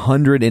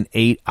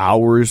 108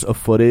 hours of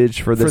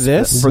footage for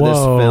this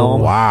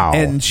film. Wow.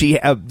 And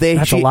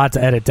that's a lot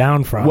to edit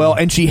down from.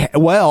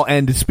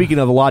 And speaking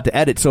of a lot to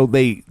edit, so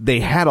they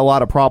had a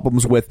lot of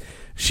problems with.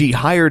 She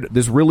hired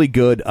this really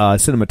good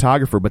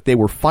cinematographer, but they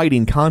were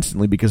fighting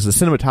constantly because the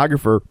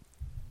cinematographer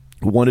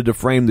wanted to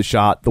frame the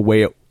shot the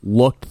way it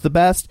looked the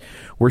best,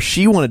 where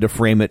she wanted to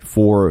frame it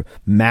for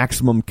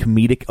maximum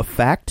comedic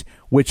effect,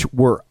 which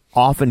were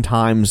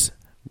oftentimes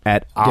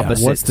at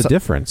opposite. What's the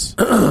difference?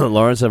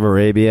 Lawrence of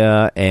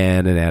Arabia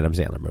and an Adam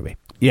Sandler movie.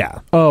 Yeah.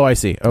 Oh, I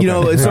see. Okay. You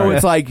know, so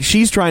it's like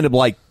she's trying to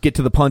like get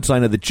to the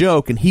punchline of the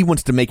joke, and he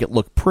wants to make it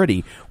look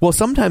pretty. Well,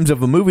 sometimes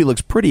if a movie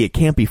looks pretty, it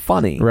can't be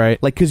funny,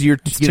 right? Like because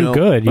it's too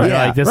good. You're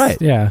like this,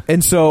 right? Yeah.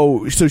 And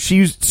so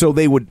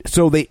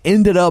they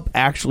ended up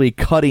actually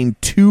cutting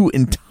two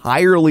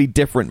entirely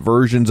different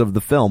versions of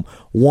the film,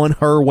 one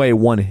her way,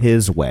 one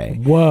his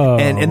way. Whoa!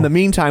 And in the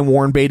meantime,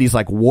 Warren Beatty's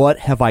like, "What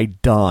have I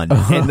done?"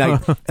 And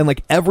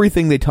like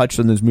everything they touched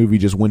in this movie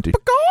just went to.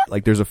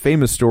 Like there's a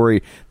famous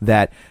story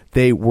that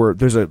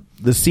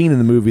the scene in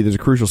the movie, there's a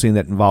crucial scene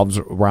that involves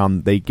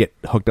they get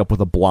hooked up with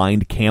a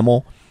blind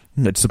camel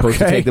that's supposed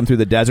to take them through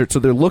the desert. So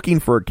they're looking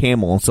for a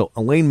camel. And so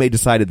Elaine May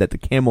decided that the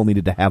camel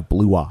needed to have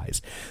blue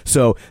eyes.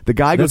 So the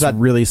guy goes out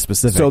really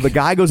specific. So the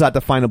guy goes out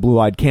to find a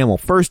blue-eyed camel.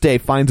 First day,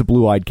 finds a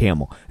blue-eyed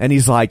camel. And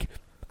he's like,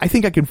 I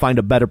think I can find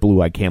a better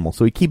blue-eyed camel.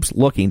 So he keeps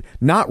looking,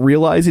 not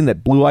realizing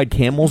that blue-eyed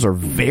camels are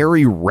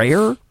very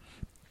rare.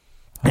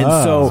 And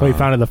so he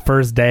found it the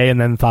first day and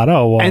then thought,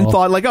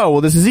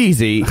 this is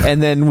easy.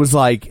 And then was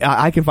like,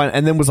 I can find,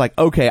 and then was like,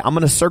 okay, I'm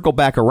going to circle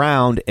back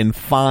around and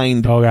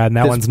find. Oh God, and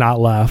that one's not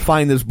left.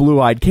 Find this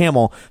blue-eyed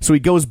camel. So he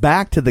goes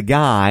back to the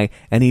guy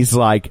and he's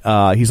like,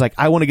 I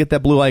want to get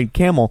that blue-eyed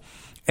camel.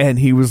 And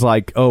he was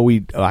like, "Oh, we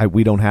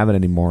don't have it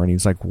anymore." And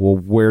he's like, "Well,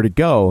 where'd it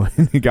go?"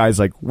 And the guy's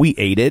like, "We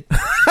ate it."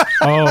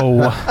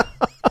 Oh.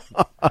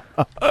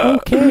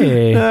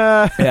 Okay.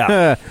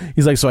 Yeah.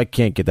 He's like, so I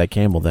can't get that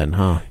Campbell then,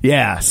 huh?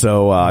 Yeah,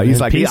 so he's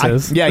like,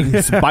 pieces. you can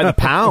just buy the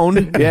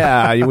pound.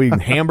 Yeah, we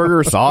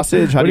hamburger,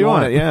 sausage. How do you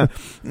want it? Yeah,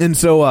 and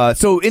so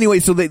anyway,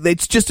 so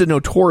it's just a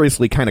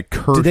notoriously kind of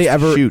cursed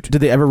shoot. Did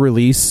they ever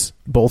release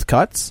both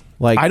cuts?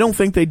 Like, I don't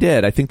think they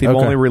did. I think they've Okay.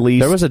 only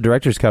released. There was a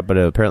director's cut, but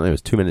apparently it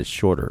was 2 minutes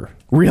shorter.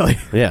 Really,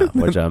 Yeah,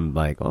 which I'm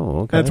like,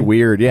 oh, okay. that's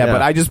weird. Yeah,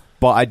 but I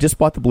just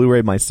bought the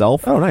Blu-ray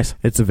myself. Oh, nice.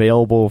 It's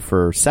available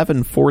for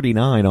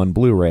 $7.49 on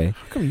Blu-ray. How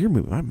come your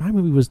movie? My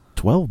movie was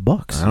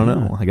 $12. I don't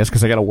know. I guess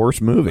because I got a worse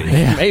movie.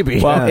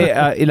 Maybe. Well,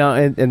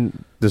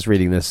 and just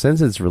reading this,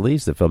 since its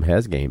release, the film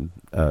has gained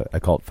a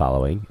cult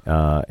following,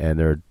 and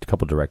there are a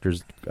couple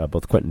directors,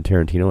 both Quentin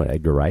Tarantino and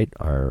Edgar Wright,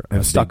 are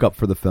Have stuck up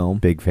for the film.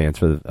 big fans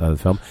for the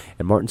film,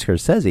 and Martin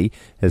Scorsese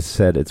has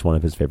said it's one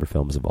of his favorite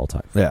films of all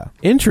time. Yeah.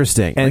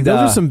 Interesting. And, And those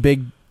are some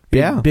big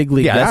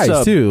league Yeah,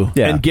 guys too.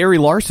 Yeah. And Gary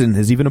Larson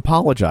has even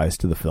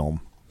apologized to the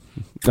film.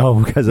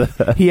 Oh, because there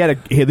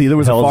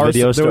was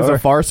Store? a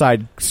Far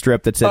Side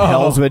strip that said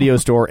Hell's Video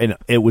Store, and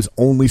it was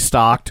only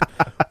stocked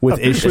with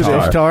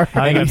Ishtar. I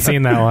think I've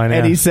seen that one.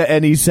 And Yeah.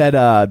 he said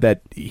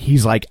that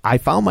he's like, I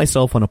found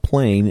myself on a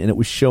plane and it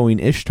was showing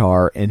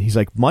Ishtar, and he's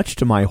like, much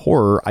to my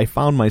horror, I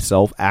found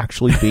myself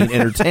actually being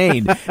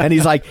entertained. And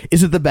he's like,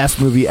 is it the best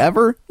movie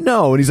ever?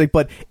 No. And he's like,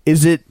 but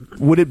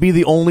would it be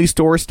the only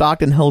store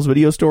stocked in Hell's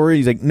Video Store?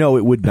 He's like, no,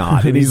 it would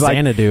not. And he's like,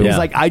 Xanadu. he's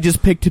like, I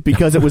just picked it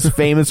because it was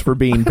famous for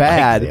being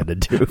bad.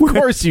 Of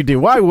course you do.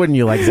 Why wouldn't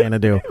you like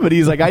Xanadu? But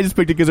he's like, I just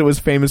picked it because it was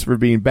famous for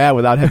being bad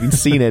without having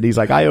seen it. He's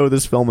like, I owe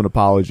this film an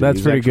apology. That's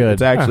It's pretty actually- good.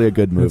 It's actually a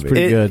good movie.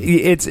 pretty good.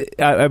 It's,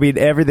 I mean,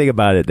 everything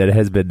about it that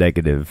has been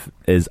negative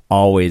is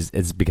always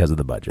it's because of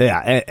the budget.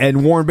 Yeah,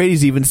 and Warren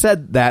Beatty's even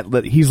said that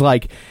he's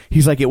like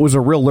it was a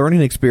real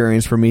learning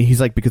experience for me. He's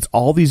like, because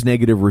all these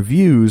negative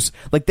reviews,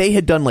 like they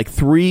had done like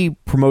 3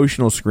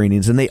 promotional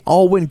screenings and they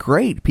all went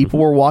great. People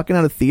were walking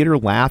out of theater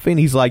laughing.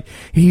 He's like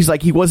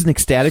he wasn't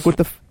ecstatic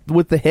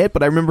with the hit,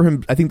 but I remember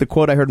him. I think the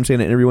quote I heard him say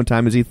in an interview one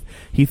time is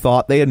he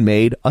thought they had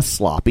made a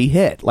sloppy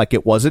hit. Like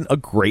it wasn't a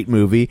great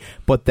movie,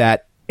 but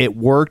that it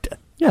worked.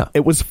 Yeah,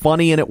 it was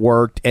funny and it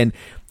worked. And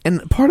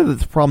part of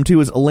the problem too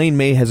is Elaine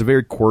May has a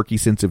very quirky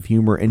sense of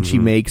humor, and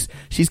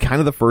she's kind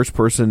of the first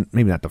person,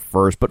 maybe not the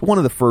first, but one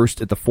of the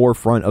first at the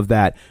forefront of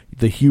that,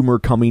 the humor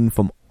coming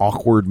from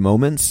awkward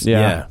moments.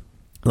 Yeah.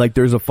 Like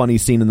there's a funny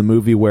scene in the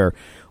movie where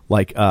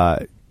like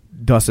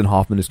Dustin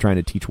Hoffman is trying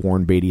to teach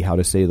Warren Beatty how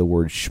to say the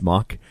word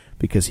schmuck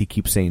because he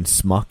keeps saying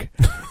smuck.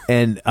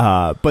 And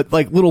but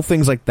like little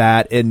things like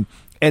that, and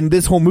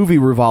this whole movie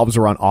revolves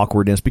around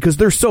awkwardness because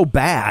they're so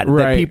bad that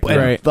Right, people and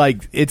right.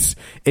 like it's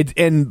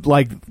and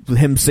like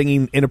him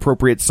singing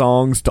inappropriate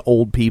songs to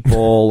old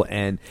people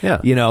and Yeah.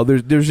 you know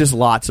there's just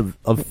lots of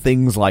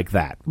things like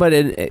that. but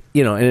in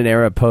an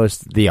era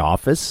post The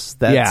Office,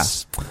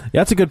 that's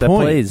That's a good That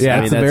point. plays- Yeah, I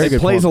that's mean, a very that's- good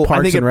it plays point. a- I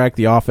Parks think and Rec,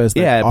 The Office.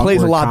 Yeah, it plays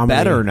a awkward lot comedy.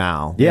 better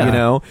now. Yeah. You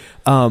know?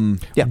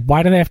 Yeah.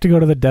 Why do they have to go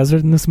to the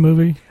desert in this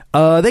movie?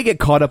 They get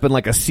caught up in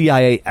like a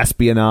CIA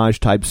espionage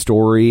type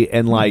story,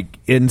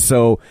 and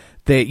so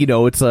they,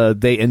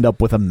 they end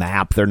up with a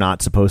map they're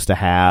not supposed to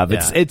have.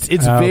 It's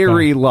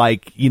very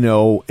like,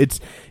 and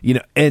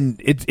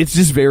it's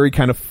just very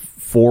kind of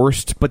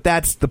forced, but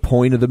that's the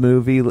point of the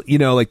movie.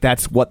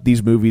 That's what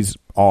these movies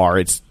are.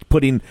 It's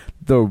putting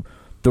the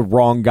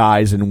wrong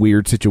guys in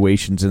weird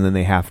situations, and then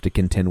they have to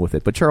contend with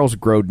it. But Charles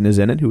Grodin is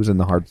in it, who was in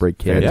The Heartbreak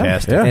Kid.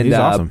 Fantastic. Yeah, and, he's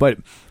awesome. But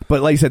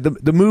like I said,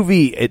 the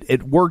movie,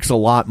 it works a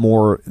lot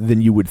more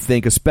than you would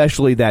think,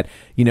 especially that,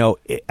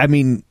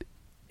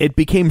 it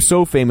became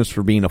so famous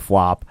for being a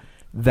flop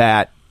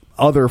that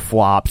other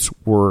flops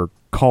were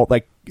called,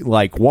 like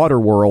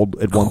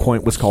Waterworld at one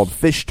point was called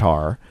Fish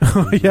Tar.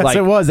 Yes,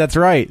 it was. That's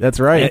right. That's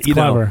right. It's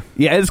clever.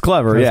 Yeah, it's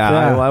clever. That's Yeah,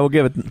 clever. I will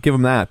give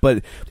him that.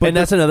 But and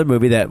that's another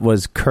movie that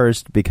was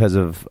cursed because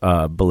of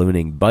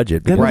ballooning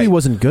budget. That Because movie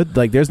wasn't good.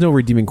 Like, there's no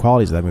redeeming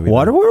qualities of that movie. though.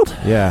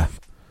 Waterworld? Yeah.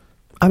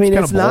 I mean,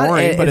 It's it's kinda not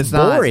boring, but it's it's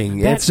not- boring.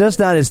 It's just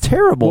not as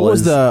terrible. What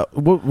was as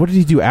what did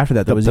he do after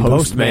that? That was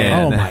Postman.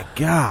 Oh my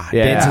god.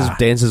 Yeah.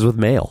 Dances with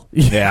Mail.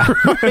 yeah,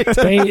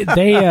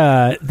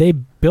 They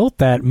built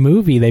that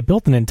movie. They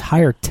built an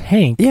entire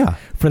tank Yeah.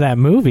 for that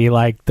movie.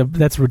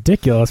 That's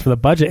ridiculous for the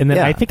budget. And then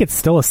Yeah. I think it's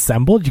still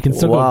assembled. You can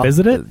still Well, go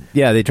visit it.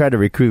 Yeah, they tried to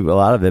recoup a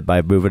lot of it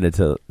by moving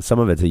some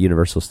of it to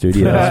Universal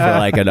Studios for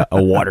like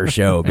a water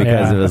show because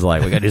Yeah. it was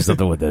like, we got to do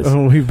something with this.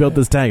 Oh, we built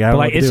this tank. I But don't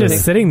know it's what to do just with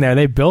it. sitting there.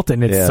 They built it,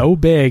 and it's Yeah. so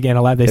big, and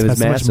they It spent was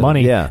so much massive.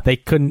 money. Yeah. They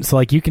couldn't. So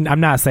you can. I'm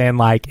not saying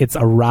it's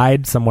a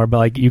ride somewhere,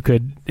 but you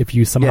could, if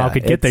you somehow Yeah,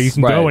 could get there, you it's-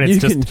 can go, right.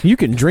 and it's you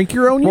can drink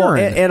your own Well,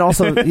 urine. and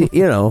also,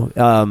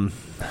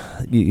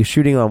 you're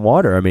shooting on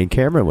water. I mean,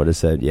 Cameron would have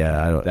said,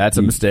 "Yeah, that's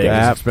a mistake.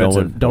 Yeah, It's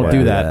expensive. don't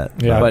do that.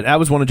 Yeah. But that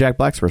was one of Jack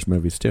Black's first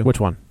movies too. Which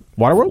one?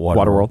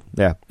 Waterworld.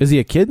 Yeah. Is he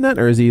a kid in that,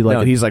 or is he like?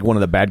 No, he's like one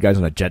of the bad guys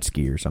on a jet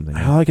ski or something.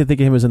 All I could think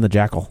of him was in The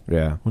Jackal.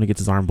 Yeah. When he gets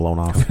his arm blown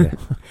off.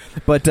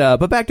 But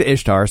back to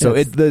Ishtar. So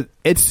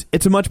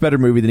it's a much better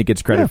movie than it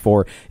gets credit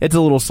for. It's a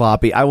little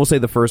sloppy. I will say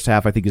the first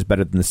half I think is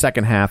better than the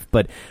second half.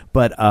 But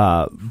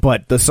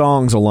the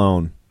songs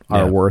alone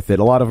are worth it.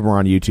 A lot of them are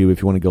on YouTube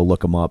if you want to go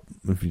look them up.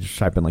 If you just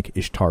type in like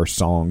Ishtar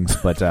songs.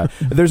 But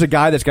there's a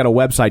guy that's got a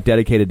website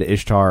dedicated to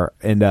Ishtar,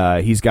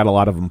 and he's got a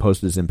lot of them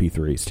posted as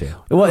MP3s too.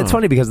 Well, it's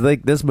funny because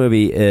this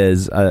movie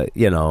is,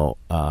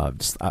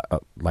 just,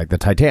 like the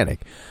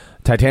Titanic.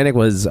 Titanic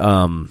was,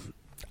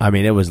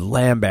 it was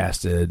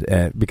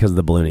lambasted because of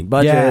the ballooning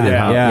budget and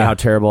how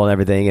terrible and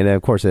everything. And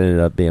of course, it ended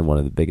up being one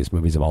of the biggest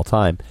movies of all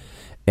time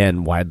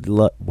and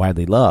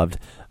widely loved.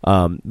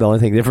 The only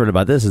thing different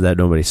about this is that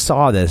nobody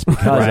saw this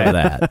because of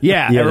that.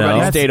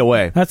 Everybody stayed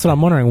away. That's what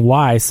I'm wondering.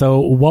 Why?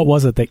 So what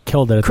was it that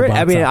killed it at the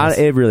box office?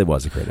 It really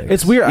was a critic.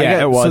 It's weird.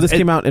 Yeah, it was. So this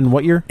came out in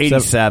what year?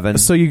 87.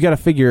 So you got to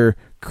figure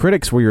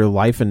critics were your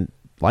life and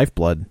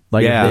lifeblood.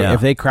 Like if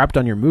they crapped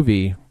on your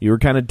movie, You were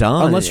kind of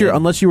done.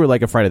 unless you were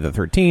like a Friday the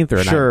 13th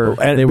or Sure.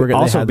 and they were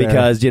gonna, also they had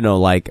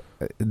their-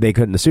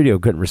 because the studio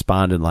couldn't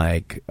respond and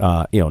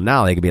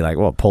now they could be like,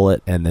 well, pull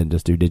it and then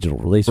just do digital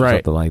release or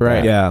something like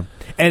that. Yeah,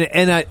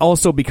 and I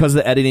also, because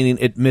of the editing,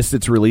 it missed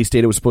its release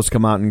date. It was supposed to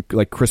come out in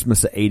like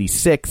Christmas of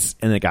 '86,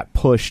 and it got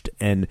pushed,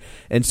 and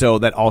so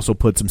that also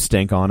put some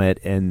stink on it,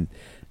 and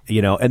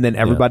then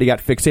everybody got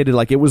fixated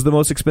like it was the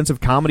most expensive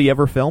comedy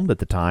ever filmed at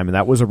the time, and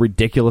that was a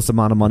ridiculous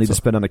amount of money to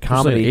spend on a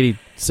comedy.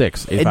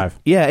 86, 85.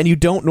 And you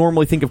don't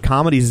normally think of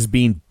comedies as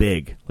being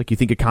big. Like you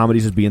think of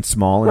comedies as being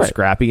small and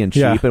scrappy and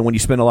cheap, and when you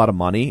spend a lot of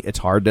money, it's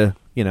hard to,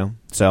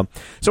 So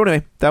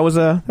anyway, that was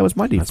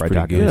my deep fried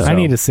taco. good. I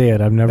need to see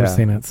it. I've never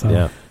seen it.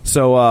 So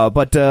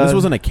This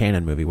wasn't a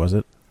Canon movie, was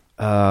it?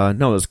 no,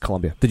 it was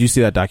Columbia. Did you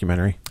see that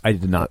documentary? I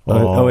did not.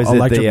 Is it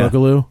Electric the,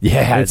 Boogaloo?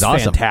 Yeah, it's it's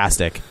awesome.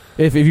 fantastic.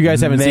 If you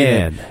guys haven't seen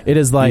it, it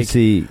is like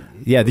you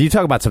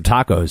talk about some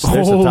tacos.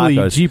 There's some holy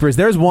tacos. jeepers.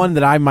 There's one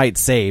that I might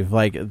save.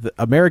 Like the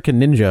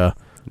American Ninja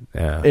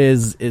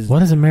is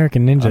what is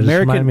American Ninja? Just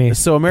remind American. me.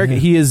 So American.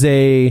 He is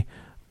a.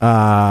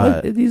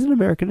 He's an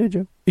American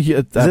ninja.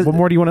 What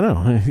more do you want to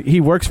know? He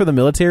works for the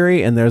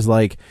military, and there's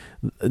like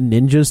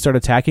ninjas start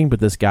attacking, but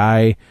this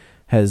guy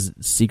has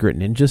secret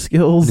ninja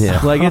skills.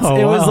 Yeah. Like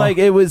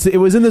it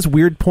was in this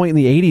weird point in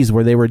the 80s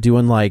where they were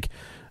doing like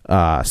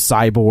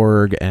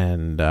Cyborg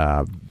and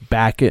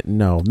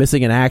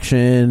Missing in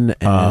Action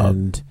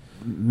and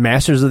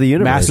Masters of the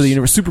Universe.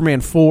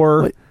 Superman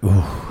 4.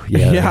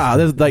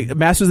 There's like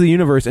Masters of the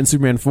Universe and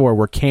Superman 4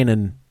 were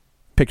canon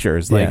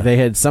pictures. Like they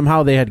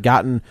had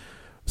gotten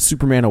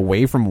Superman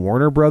away from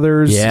Warner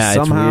Brothers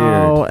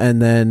somehow,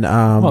 and then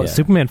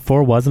Superman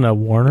 4 wasn't a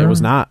Warner. It was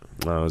not.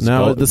 No,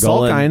 the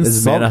Salkinds. This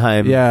is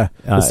Anaheim. Yeah,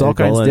 the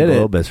Salkinds did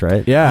it. Globus,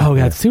 right? Yeah. Oh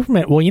god,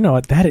 Superman. Well, you know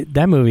what?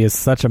 That movie is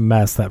such a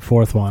mess. That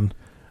fourth one.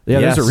 Yeah,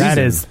 there's a reason. That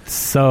is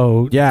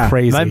so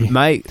crazy.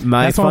 My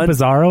that's one with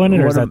Bizarro in it,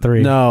 or is that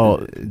 3?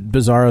 No,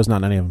 Bizarro's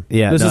not any of them.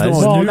 Yeah, this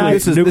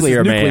is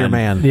Nuclear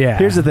Man. Yeah.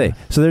 Here's the thing.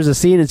 So there's a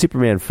scene in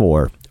Superman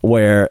 4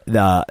 where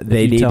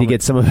they need to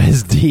get some of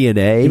his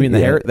DNA. You mean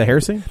the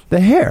hair scene? The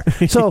hair.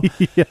 So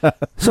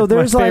so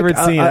there's my like favorite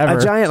scene a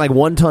ever. giant like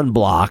 1-ton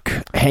block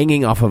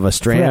hanging off of a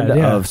strand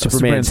of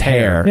Superman's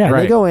hair. Yeah, and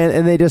right. they go in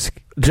and they just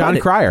John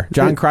Cryer.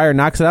 John Cryer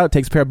knocks it out,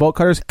 takes a pair of bolt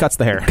cutters, cuts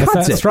the hair. That's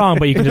not strong,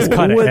 but you can just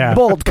cut it. with Yeah.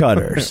 bolt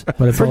cutters.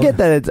 Forget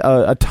that it's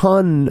a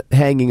ton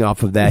hanging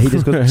off of that. He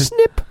just goes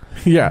snip.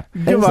 Yeah.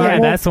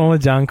 That's the one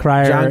with John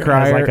Cryer. John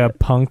Cryer. Has like a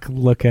punk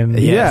looking.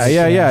 Yeah.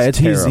 It's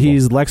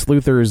He's Lex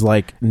Luthor's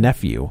like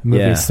nephew.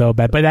 Movie's so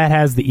bad, but that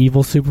has the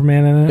evil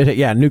Superman in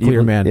it.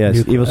 Nuclear Man.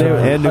 Yes, Evil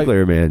Superman and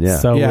Nuclear Man. Yeah.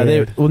 So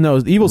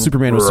weird. Evil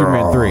Superman was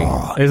Superman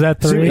 3. Is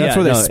that 3? That's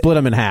where they split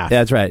him in half.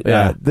 That's right.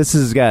 Yeah. This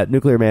has got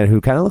Nuclear Man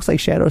who kind of looks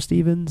like Shadow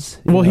Stevens.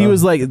 Well, he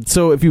was like,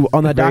 so if you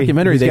on that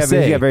documentary, he's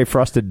got very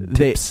frosted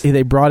tips.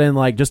 they brought in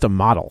like just a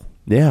model.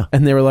 Yeah,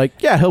 and they were like,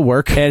 "Yeah, he'll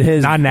work." And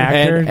his not an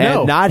actor,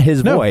 and not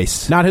his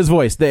voice, not his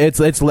voice.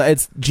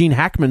 It's Gene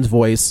Hackman's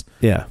voice,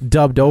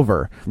 dubbed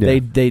over. Yeah.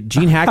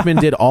 Gene Hackman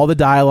did all the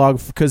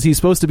dialogue because he's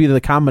supposed to be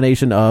the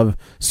combination of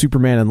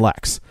Superman and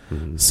Lex.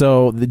 Mm-hmm.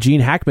 So the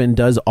Gene Hackman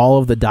does all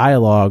of the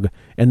dialogue,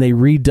 and they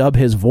redub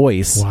his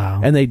voice.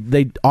 Wow! And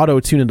they auto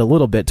tune it a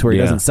little bit to where he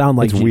doesn't sound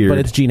like weird, but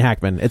it's Gene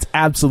Hackman. It's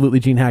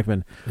absolutely Gene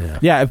Hackman.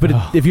 Yeah,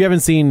 but if you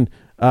haven't seen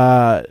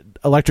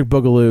Electric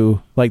Boogaloo,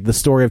 like the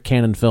story of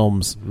canon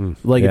films,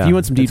 like if you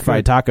want some deep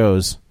fried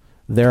tacos,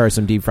 there are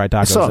some deep fried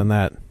tacos in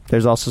that.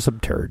 There's also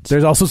some turds.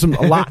 There's also some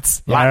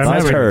lots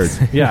of turds.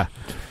 Yeah,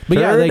 but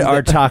Turd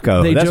or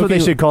taco. That's what they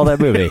should call that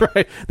movie.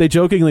 Right. They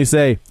jokingly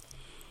say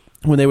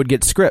when they would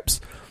get scripts,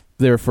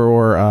 they're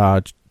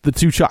for the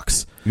two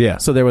Chucks. Yeah.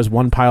 So there was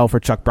one pile for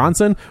Chuck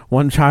Bronson,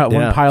 one pile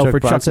for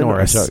Chuck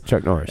Norris.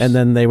 Chuck Norris. And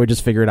then they would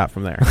just figure it out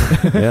from there.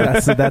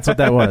 That's what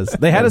that was.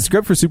 They had a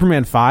script for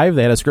Superman 5.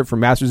 They had a script for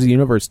Masters of the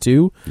Universe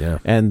 2. Yeah.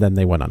 And then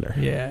they went under.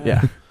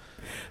 Yeah.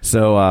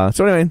 So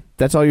anyway,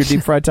 that's all your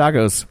deep fried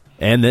tacos.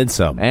 And then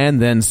some. And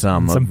then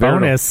some. Some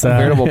bonus. A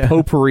veritable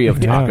potpourri of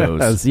tacos.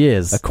 Yes,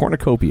 yes. A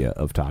cornucopia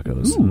of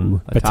tacos.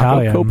 A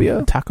battalion.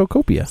 tacocopia?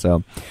 Tacocopia.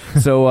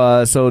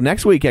 So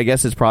next week, I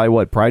guess it's probably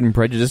what? Pride and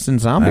Prejudice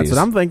and Zombies. That's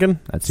what I'm thinking.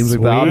 That seems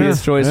like the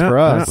obvious choice for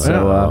us.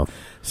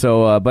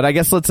 But I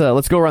guess let's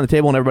go around the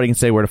table and everybody can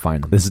say where to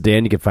find them. This is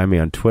Dan. You can find me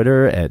on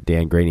Twitter at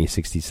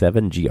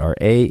DanGraney67,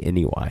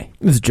 GRANEY.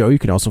 This is Joe. You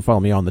can also follow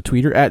me on the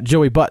Twitter at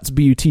Joey Butts,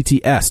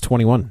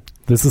 BUTTS21.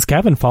 This is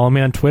Kevin. Follow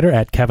me on Twitter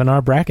at Kevin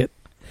R. Brackett.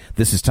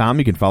 This is Tom.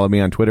 You can follow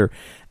me on Twitter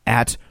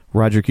at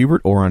Roger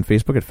Kubert or on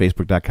Facebook at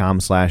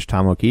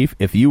facebook.com/Tom O'Keefe.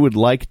 If you would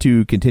like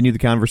to continue the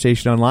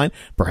conversation online,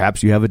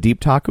 perhaps you have a deep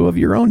taco of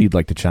your own you'd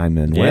like to chime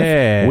in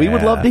with. We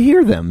would love to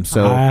hear them.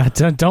 So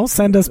don't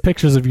send us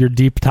pictures of your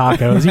deep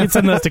tacos. You can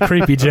send those to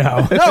Creepy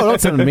Joe. No, don't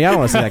send them to me. I don't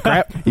want to see that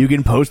crap. You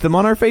can post them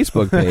on our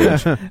Facebook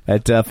page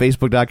at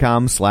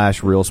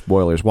facebook.com/Real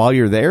Spoilers. While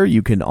you're there,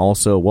 you can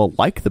also,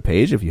 like the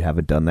page if you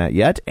haven't done that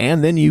yet,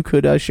 and then you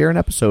could share an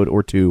episode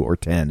or 2 or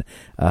 10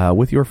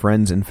 with your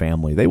friends and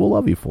family. They will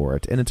love you for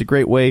it, and it's a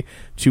great way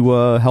to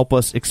help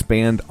us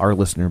expand our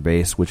listener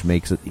base, which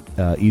makes it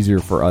easier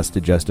for us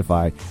to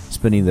justify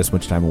spending this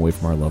much time away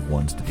from our loved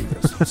ones to do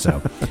this.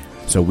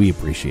 So we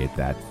appreciate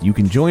that. You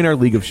can join our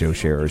League of Show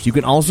Sharers. You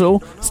can also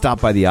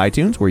stop by the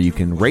iTunes where you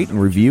can rate and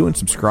review and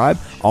subscribe.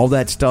 All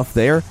that stuff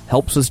there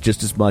helps us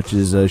just as much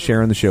as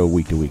sharing the show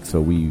week to week.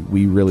 So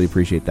we really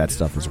appreciate that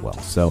stuff as well.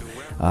 So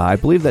I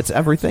believe that's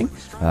everything.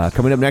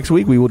 Coming up next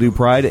week, we will do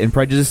Pride and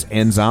Prejudice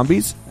and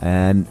Zombies.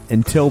 And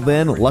until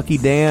then, Lucky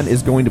Dan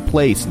is going to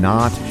place,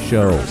 not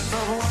show.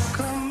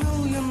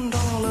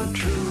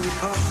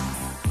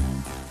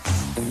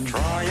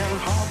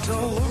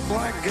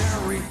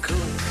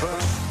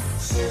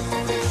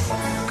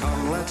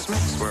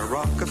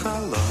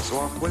 Rockefellers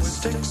walk with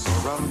sticks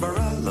or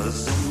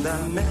umbrellas in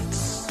their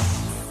midst,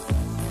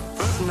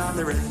 putting on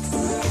the Ritz.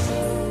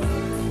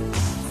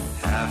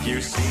 Have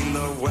you seen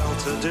the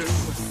well-to-do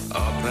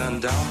up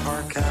and down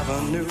Park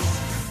Avenue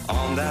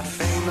on that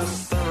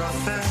famous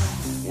thoroughfare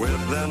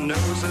with their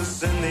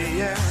noses in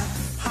the air?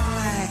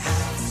 High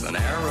hats and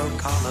arrow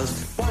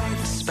collars,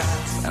 white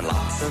spats and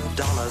lots of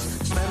dollars,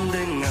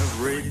 spending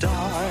every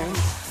dime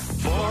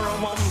for a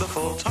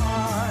wonderful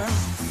time.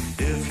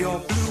 If you're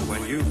blue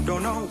and you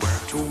don't know where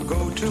to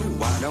go to,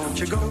 why don't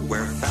you go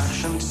where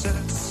fashion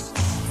sits,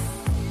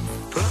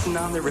 putting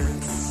on the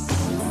Ritz.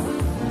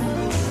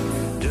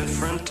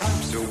 Different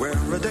types to wear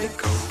a day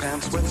coat,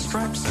 pants with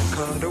stripes and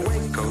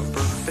cutaway coat,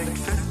 perfect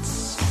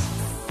fits,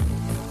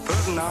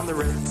 putting on the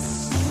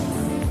Ritz.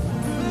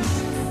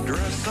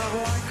 Dressed up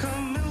like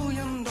 $1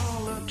 million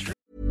tree.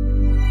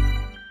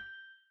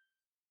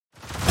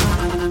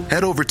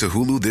 Head over to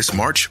Hulu this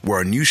March, where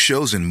our new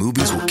shows and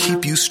movies will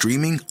keep you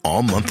streaming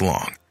all month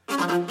long.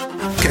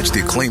 Catch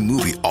the acclaimed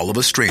movie All of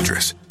Us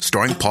Strangers,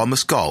 starring Paul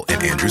Mescal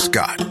and Andrew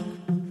Scott.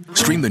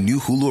 Stream the new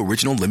Hulu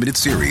original limited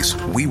series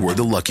We Were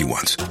the Lucky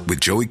Ones with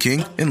Joey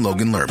King and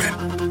Logan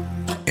Lerman.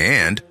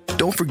 And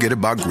don't forget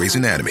about Grey's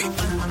Anatomy.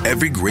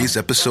 Every Grey's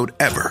episode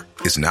ever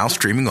is now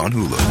streaming on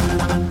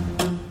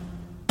Hulu.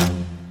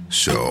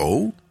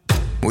 So,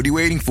 what are you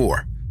waiting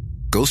for?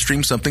 Go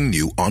stream something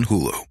new on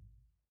Hulu.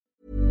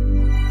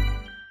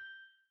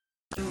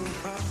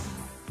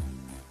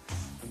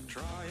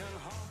 Trying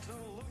hard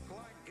to